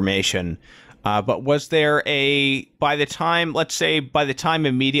the Reformation. But was there by the time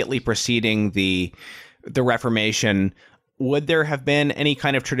immediately preceding the Reformation, would there have been any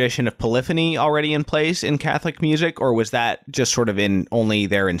kind of tradition of polyphony already in place in Catholic music, or was that just sort of only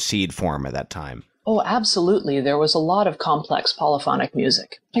there in seed form at that time? Oh, absolutely. There was a lot of complex polyphonic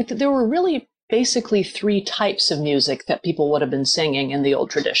music. There were really basically 3 types of music that people would have been singing in the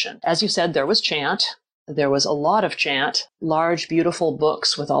old tradition. As you said, there was chant. There was a lot of chant, large, beautiful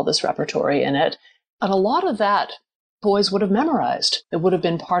books with all this repertory in it. And a lot of that boys would have memorized. It would have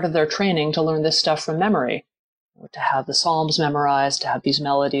been part of their training to learn this stuff from memory, to have the Psalms memorized, to have these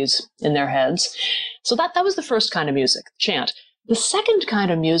melodies in their heads. So that was the first kind of music, chant. The second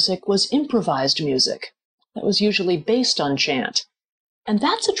kind of music was improvised music that was usually based on chant. And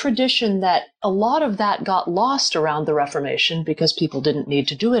that's a tradition that a lot of that got lost around the Reformation because people didn't need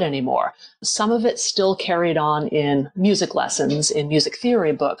to do it anymore. Some of it still carried on in music lessons, in music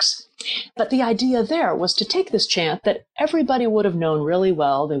theory books. But the idea there was to take this chant that everybody would have known really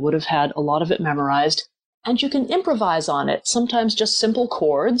well, they would have had a lot of it memorized, and you can improvise on it, sometimes just simple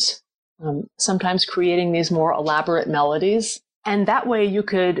chords, sometimes creating these more elaborate melodies. And that way you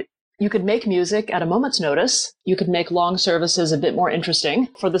could make music at a moment's notice. You could make long services a bit more interesting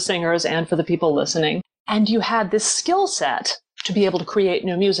for the singers and for the people listening. And you had this skill set to be able to create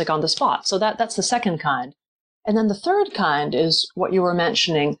new music on the spot. So that's the second kind. And then the third kind is what you were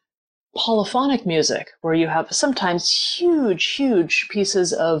mentioning, polyphonic music, where you have sometimes huge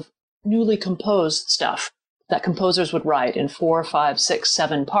pieces of newly composed stuff that composers would write in 4, 5, 6,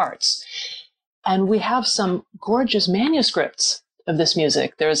 7 parts. And we have some gorgeous manuscripts of this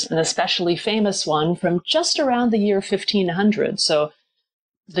music. There's an especially famous one from just around the year 1500, so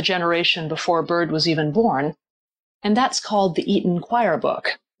the generation before Bird was even born, and that's called the Eton Choir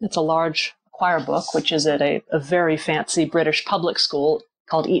Book. It's a large choir book, which is at a very fancy British public school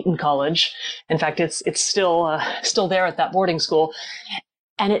called Eton College. In fact, it's still there at that boarding school,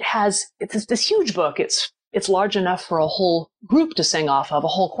 and it's this huge book. It's large enough for a whole group to sing off of, a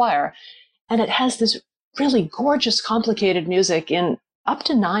whole choir, and it has this really gorgeous, complicated music in up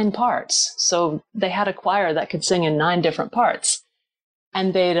to 9 parts. So they had a choir that could sing in 9 different parts.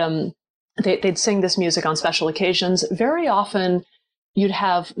 And they'd sing this music on special occasions. Very often you'd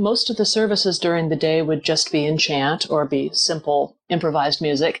have most of the services during the day would just be in chant or be simple improvised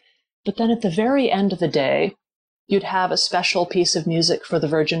music. But then at the very end of the day, you'd have a special piece of music for the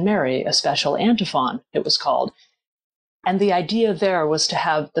Virgin Mary, a special antiphon, it was called. And the idea there was to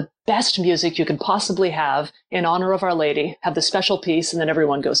have the best music you could possibly have in honor of Our Lady, have the special piece, and then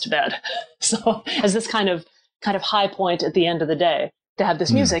everyone goes to bed. So as this kind of high point at the end of the day, to have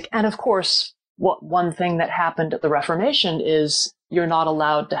this music. And of course, one thing that happened at the Reformation is you're not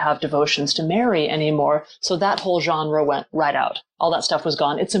allowed to have devotions to Mary anymore. So that whole genre went right out. All that stuff was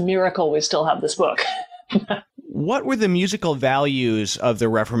gone. It's a miracle we still have this book. What were the musical values of the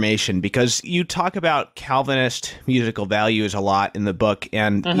Reformation? Because you talk about Calvinist musical values a lot in the book,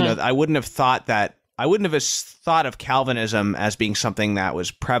 and you know, I wouldn't have thought of Calvinism as being something that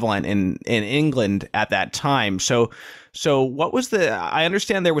was prevalent in England at that time. So what was I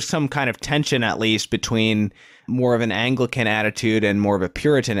understand there was some kind of tension, at least, between more of an Anglican attitude and more of a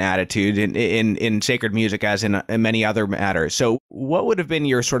Puritan attitude in sacred music, as in many other matters. So what would have been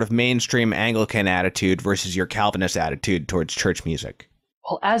your sort of mainstream Anglican attitude versus your Calvinist attitude towards church music?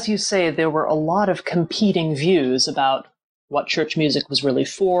 Well, as you say, there were a lot of competing views about what church music was really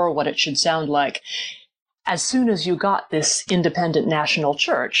for, what it should sound like. As soon as you got this independent national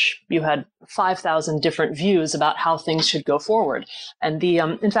church, you had 5,000 different views about how things should go forward. And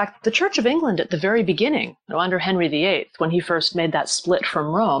in fact, the Church of England at the very beginning, under Henry VIII, when he first made that split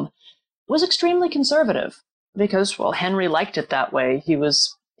from Rome, was extremely conservative because, well, Henry liked it that way. He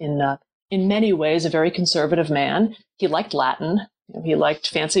was in many ways a very conservative man. He liked Latin. He liked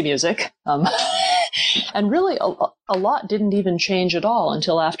fancy music. And really, a lot didn't even change at all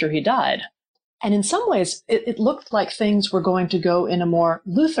until after he died. And in some ways, it looked like things were going to go in a more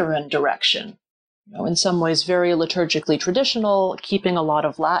Lutheran direction. In some ways, very liturgically traditional, keeping a lot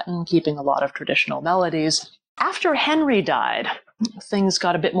of Latin, keeping a lot of traditional melodies. After Henry died, things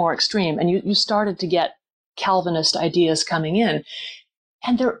got a bit more extreme, and you started to get Calvinist ideas coming in.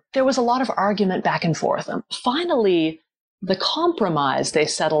 And there was a lot of argument back and forth. Finally, the compromise they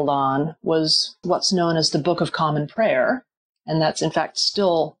settled on was what's known as the Book of Common Prayer, and that's in fact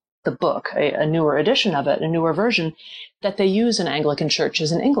still the book, a newer edition of it, a newer version, that they use in Anglican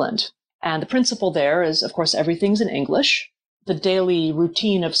churches in England. And the principle there is, of course, everything's in English. The daily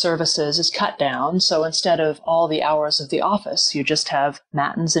routine of services is cut down, so instead of all the hours of the office, you just have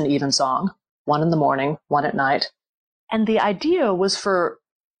matins and evensong, one in the morning, one at night. And the idea was for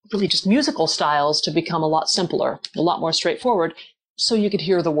really just musical styles to become a lot simpler, a lot more straightforward, so you could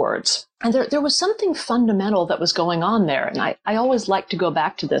hear the words. And there was something fundamental that was going on there. And I always like to go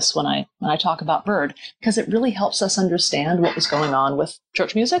back to this when I talk about Bird, because it really helps us understand what was going on with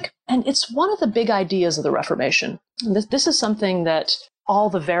church music. And it's one of the big ideas of the Reformation. And this is something that all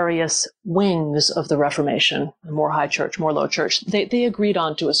the various wings of the Reformation, more high church, more low church, they agreed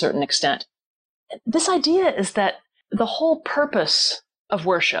on to a certain extent. This idea is that the whole purpose of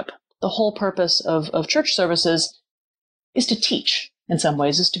worship, the whole purpose of church services is to teach, in some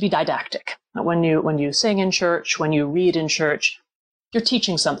ways, is to be didactic. When you sing in church, when you read in church, you're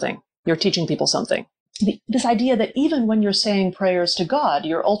teaching something. You're teaching people something. This idea that even when you're saying prayers to God,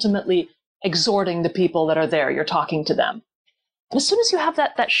 you're ultimately exhorting the people that are there. You're talking to them. And as soon as you have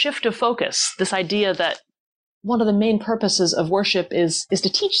that shift of focus, this idea that one of the main purposes of worship is to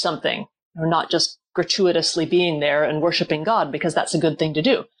teach something, or not just gratuitously being there and worshiping God because that's a good thing to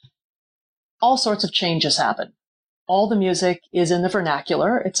do, all sorts of changes happen. All the music is in the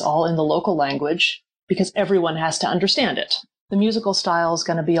vernacular. It's all in the local language because everyone has to understand it. The musical style is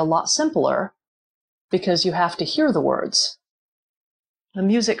going to be a lot simpler because you have to hear the words. The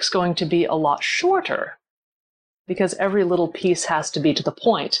music's going to be a lot shorter because every little piece has to be to the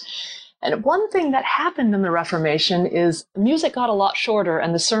point. And one thing that happened in the Reformation is music got a lot shorter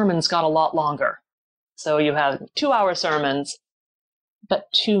and the sermons got a lot longer. So you have 2-hour sermons, but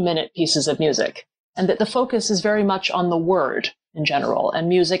 2-minute pieces of music. And that the focus is very much on the word in general, and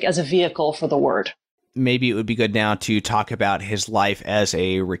music as a vehicle for the word. Maybe it would be good now to talk about his life as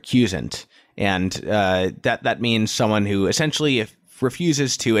a recusant. And that means someone who essentially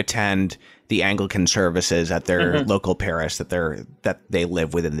refuses to attend the Anglican services at their local parish that they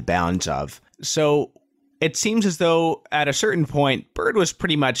live within the bounds of. So it seems as though at a certain point, Bird was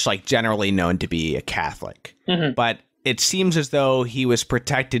pretty much like generally known to be a Catholic. But it seems as though he was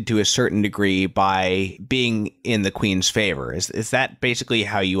protected to a certain degree by being in the Queen's favor. Is that basically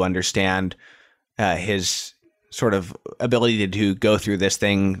how you understand his sort of ability to go through this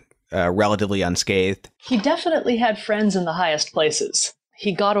thing relatively unscathed? He definitely had friends in the highest places.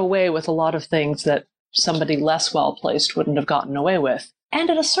 He got away with a lot of things that somebody less well-placed wouldn't have gotten away with. And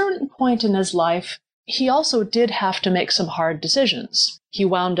at a certain point in his life, he also did have to make some hard decisions. He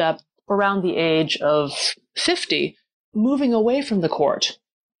wound up, around the age of 50, moving away from the court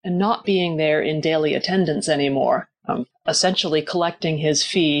and not being there in daily attendance anymore, essentially collecting his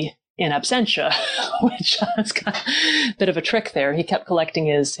fee in absentia, which is kind of a bit of a trick there. He kept collecting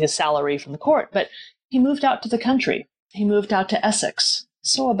his salary from the court, but he moved out to the country. He moved out to Essex,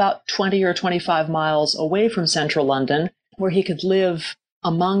 so about 20 or 25 miles away from central London, where he could live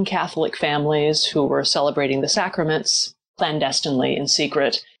among Catholic families who were celebrating the sacraments clandestinely in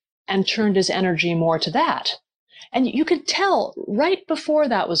secret, and turned his energy more to that. And you could tell right before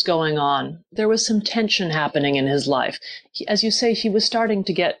that was going on, there was some tension happening in his life. As you say, he was starting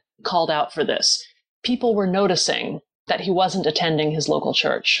to get called out for this. People were noticing that he wasn't attending his local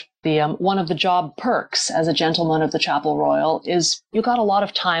church. One of the job perks as a gentleman of the Chapel Royal is you got a lot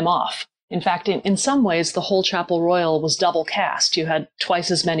of time off. In fact, in some ways, the whole Chapel Royal was double cast. You had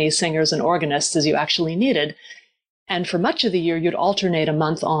twice as many singers and organists as you actually needed. And for much of the year, you'd alternate a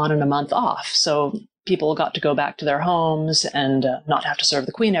month on and a month off. So people got to go back to their homes and not have to serve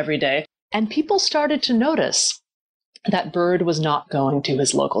the Queen every day. And people started to notice that Byrd was not going to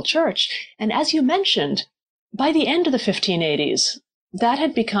his local church. And as you mentioned, by the end of the 1580s, that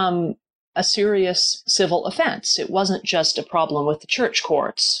had become a serious civil offense. It wasn't just a problem with the church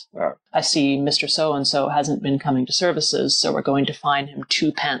courts, or I see Mr. So-and-so hasn't been coming to services, so we're going to fine him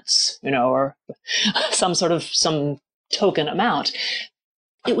 2 pence, or some token amount.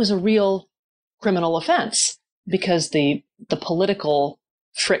 It was a real criminal offense because the political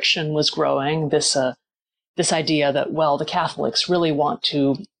friction was growing. This idea that, well, the Catholics really want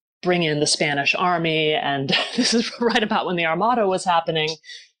to bring in the Spanish army, and this is right about when the Armada was happening,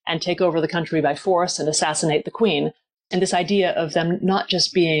 and take over the country by force and assassinate the Queen. And this idea of them not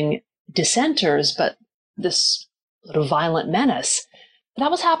just being dissenters, but this sort of violent menace, that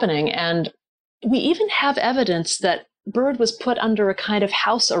was happening. And we even have evidence that Byrd was put under a kind of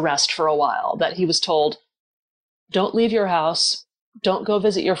house arrest for a while, that he was told, don't leave your house, don't go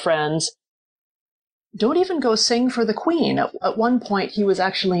visit your friends, don't even go sing for the Queen. At one point, he was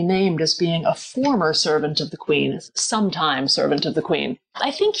actually named as being a former servant of the Queen, sometime servant of the Queen.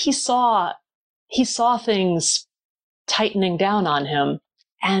 I think he saw things tightening down on him,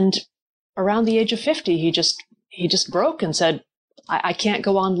 and around the age of 50, he just broke and said, I can't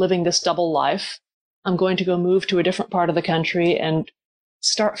go on living this double life. I'm going to go move to a different part of the country and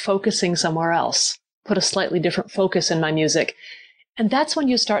start focusing somewhere else, put a slightly different focus in my music. And that's when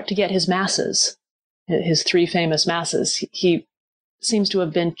you start to get his masses. His 3 famous masses. He seems to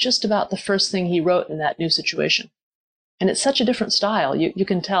have been just about the first thing he wrote in that new situation. And it's such a different style. You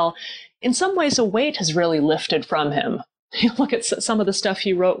can tell, in some ways, a weight has really lifted from him. You look at some of the stuff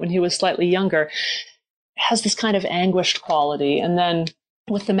he wrote when he was slightly younger, it has this kind of anguished quality. And then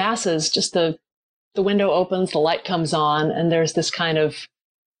with the masses, just the window opens, the light comes on, and there's this kind of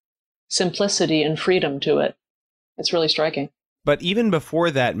simplicity and freedom to it. It's really striking. But even before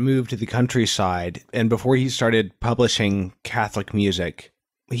that move to the countryside and before he started publishing Catholic music,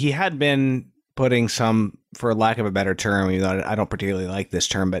 he had been putting some, for lack of a better term, even though I don't particularly like this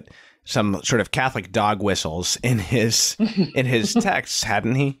term, but some sort of Catholic dog whistles in his texts,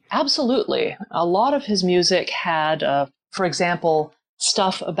 hadn't he? Absolutely. A lot of his music had, for example,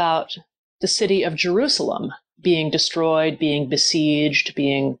 stuff about the city of Jerusalem being destroyed, being besieged,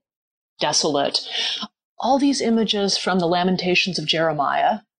 being desolate. All these images from the Lamentations of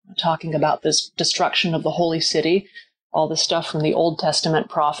Jeremiah, talking about this destruction of the holy city, all this stuff from the Old Testament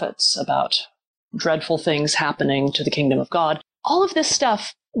prophets about dreadful things happening to the kingdom of God. All of this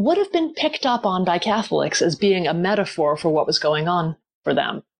stuff would have been picked up on by Catholics as being a metaphor for what was going on for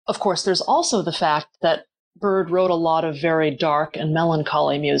them. Of course, there's also the fact that Byrd wrote a lot of very dark and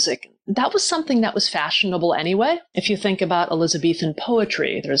melancholy music. That was something that was fashionable anyway. If you think about Elizabethan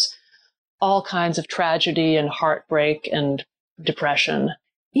poetry, there's all kinds of tragedy and heartbreak and depression.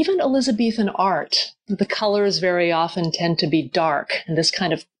 Even Elizabethan art, the colors very often tend to be dark and this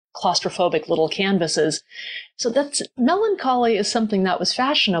kind of claustrophobic little canvases. So melancholy is something that was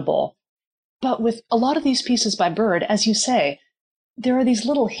fashionable. But with a lot of these pieces by Byrd, as you say, there are these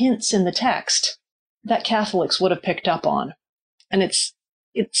little hints in the text that Catholics would have picked up on. And it's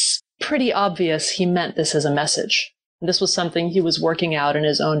pretty obvious he meant this as a message. This was something he was working out in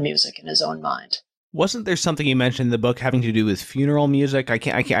his own music, in his own mind. Wasn't there something you mentioned in the book having to do with funeral music?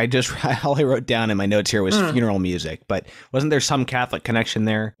 All I wrote down in my notes here was funeral music, but wasn't there some Catholic connection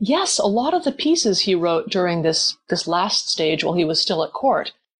there? Yes, a lot of the pieces he wrote during this last stage while he was still at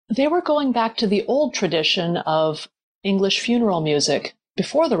court, they were going back to the old tradition of English funeral music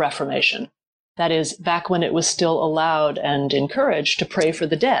before the Reformation. That is, back when it was still allowed and encouraged to pray for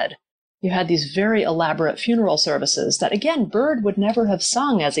the dead. You had these very elaborate funeral services that, again, Byrd would never have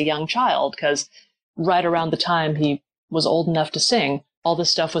sung as a young child, because right around the time he was old enough to sing, all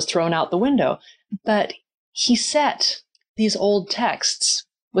this stuff was thrown out the window. But he set these old texts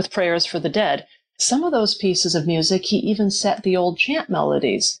with prayers for the dead. Some of those pieces of music, he even set the old chant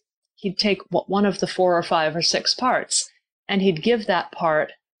melodies. He'd take one of the 4 or 5 or 6 parts, and he'd give that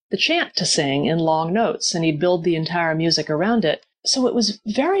part the chant to sing in long notes, and he'd build the entire music around it. So it was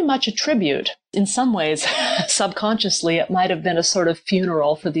very much a tribute. In some ways, subconsciously, it might have been a sort of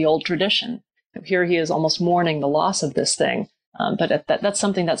funeral for the old tradition. Here he is almost mourning the loss of this thing. But that's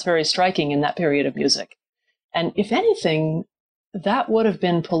something that's very striking in that period of music. And if anything, that would have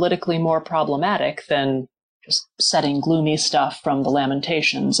been politically more problematic than just setting gloomy stuff from the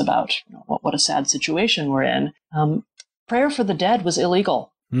Lamentations about what a sad situation we're in. Prayer for the dead was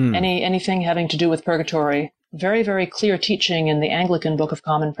illegal. Anything having to do with purgatory. Very, very clear teaching in the Anglican Book of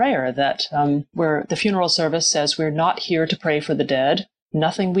Common Prayer that where the funeral service says we're not here to pray for the dead.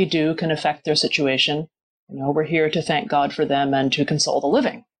 Nothing we do can affect their situation. We're here to thank God for them and to console the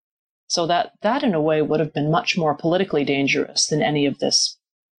living. So that in a way would have been much more politically dangerous than any of this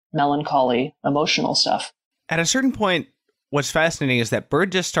melancholy, emotional stuff. At a certain point, what's fascinating is that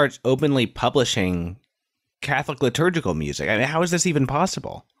Byrd just starts openly publishing Catholic liturgical music. I mean, how is this even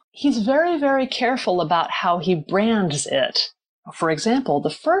possible? He's very, very careful about how he brands it. For example, the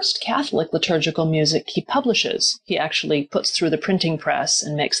first Catholic liturgical music he publishes, he actually puts through the printing press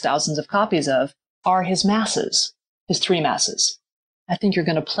and makes thousands of copies of, are his masses, his 3 masses. I think you're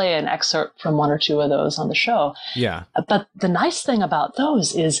going to play an excerpt from 1 or 2 of those on the show. Yeah. But the nice thing about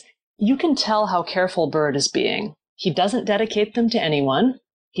those is you can tell how careful Byrd is being. He doesn't dedicate them to anyone.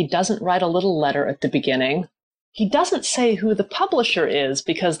 He doesn't write a little letter at the beginning. He doesn't say who the publisher is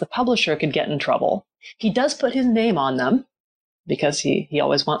because the publisher could get in trouble. He does put his name on them because he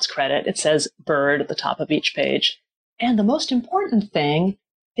always wants credit. It says Byrd at the top of each page. And the most important thing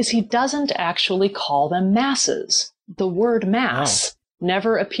is he doesn't actually call them masses. The word mass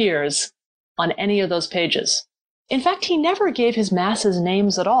never appears on any of those pages. In fact, he never gave his masses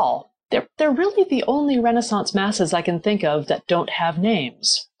names at all. They're really the only Renaissance masses I can think of that don't have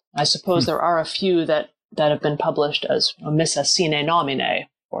names. I suppose there are a few that have been published as missa sine nomine,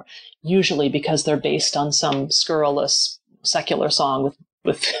 or usually because they're based on some scurrilous secular song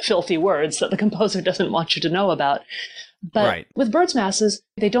with filthy words that the composer doesn't want you to know about. But with Byrd's masses,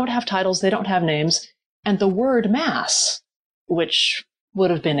 they don't have titles, they don't have names, and the word mass, which would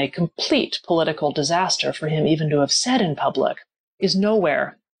have been a complete political disaster for him even to have said in public, is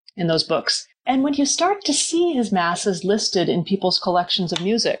nowhere in those books. And when you start to see his masses listed in people's collections of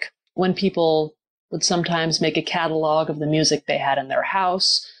music, when people would sometimes make a catalog of the music they had in their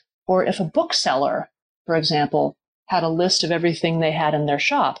house, or if a bookseller, for example, had a list of everything they had in their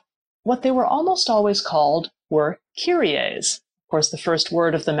shop, what they were almost always called were Kyries. Of course, the first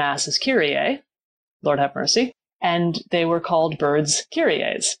word of the Mass is Kyrie, Lord have mercy, and they were called Byrd's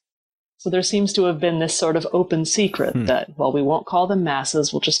Kyries. So there seems to have been this sort of open secret that, well, we won't call them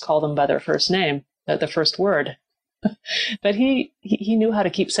masses, we'll just call them by their first name, the first word. But he knew how to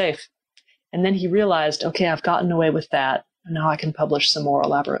keep safe. And then he realized, okay, I've gotten away with that, and now I can publish some more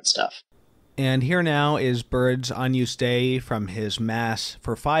elaborate stuff. And here now is Byrd's Agnus Dei from his Mass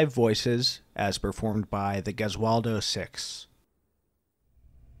for 5 voices, as performed by the Gesualdo Six.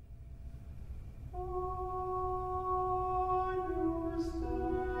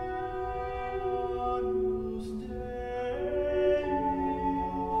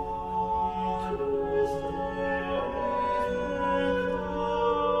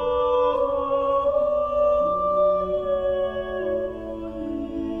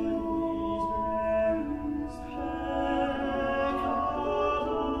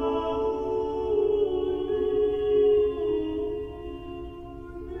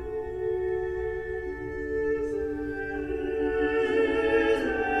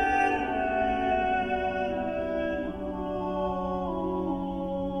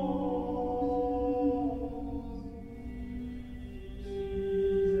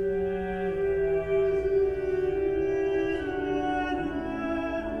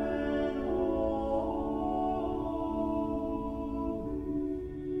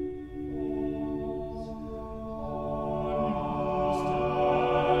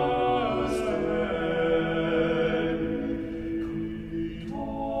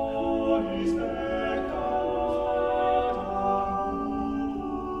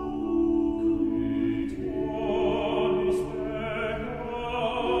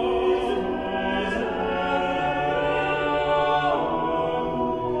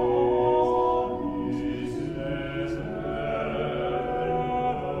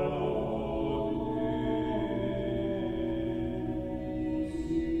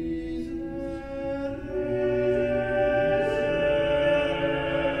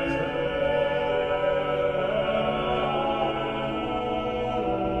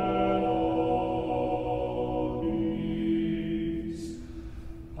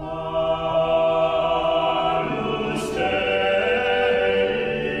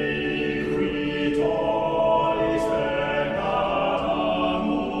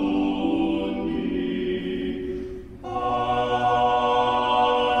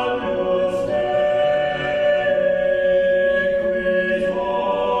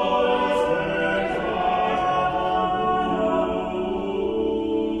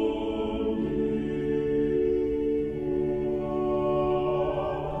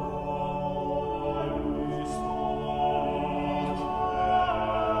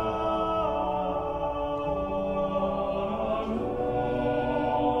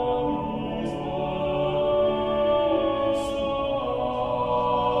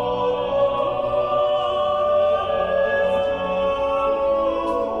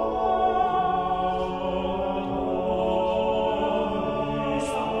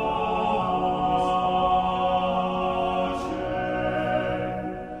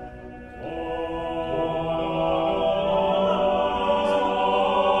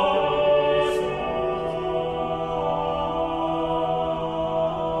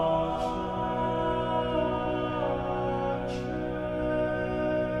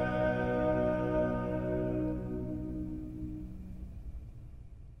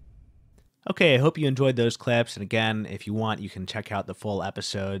 Okay, I hope you enjoyed those clips. And again, if you want, you can check out the full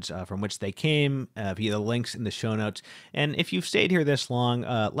episodes from which they came via the links in the show notes. And if you've stayed here this long,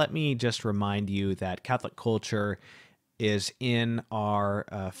 let me just remind you that Catholic Culture is in our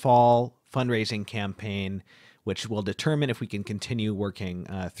fall fundraising campaign, which will determine if we can continue working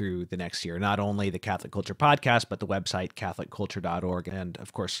through the next year. Not only the Catholic Culture podcast, but the website, catholicculture.org, and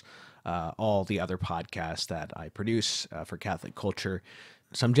of course, all the other podcasts that I produce for Catholic Culture.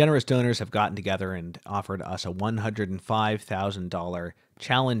 Some generous donors have gotten together and offered us a $105,000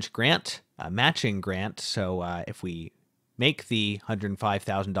 challenge grant, a matching grant. So if we make the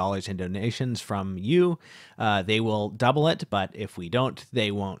 $105,000 in donations from you, they will double it. But if we don't,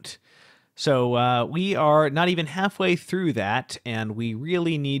 they won't. So we are not even halfway through that, and we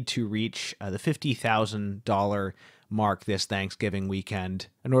really need to reach the $50,000 mark this Thanksgiving weekend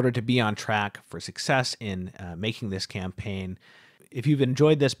in order to be on track for success in making this campaign. If you've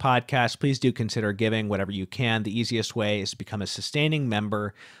enjoyed this podcast, please do consider giving whatever you can. The easiest way is to become a sustaining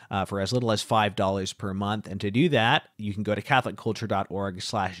member for as little as $5 per month. And to do that, you can go to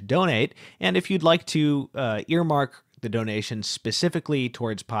catholicculture.org/donate. And if you'd like to earmark the donation specifically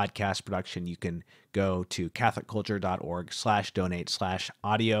towards podcast production, you can go to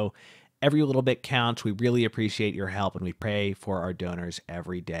catholicculture.org/donate/audio. Every little bit counts. We really appreciate your help, and we pray for our donors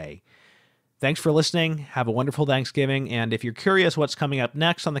every day. Thanks for listening. Have a wonderful Thanksgiving. And if you're curious what's coming up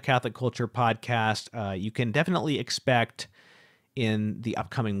next on the Catholic Culture podcast, you can definitely expect in the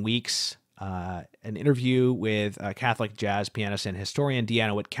upcoming weeks an interview with Catholic jazz pianist and historian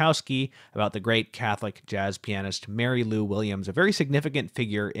Deanna Witkowski about the great Catholic jazz pianist Mary Lou Williams, a very significant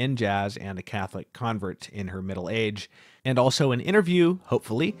figure in jazz and a Catholic convert in her middle age. And also an interview,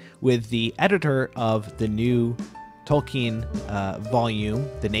 hopefully, with the editor of the new Tolkien volume,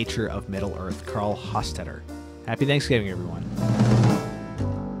 The Nature of Middle-earth, Carl Hostetter. Happy Thanksgiving, everyone.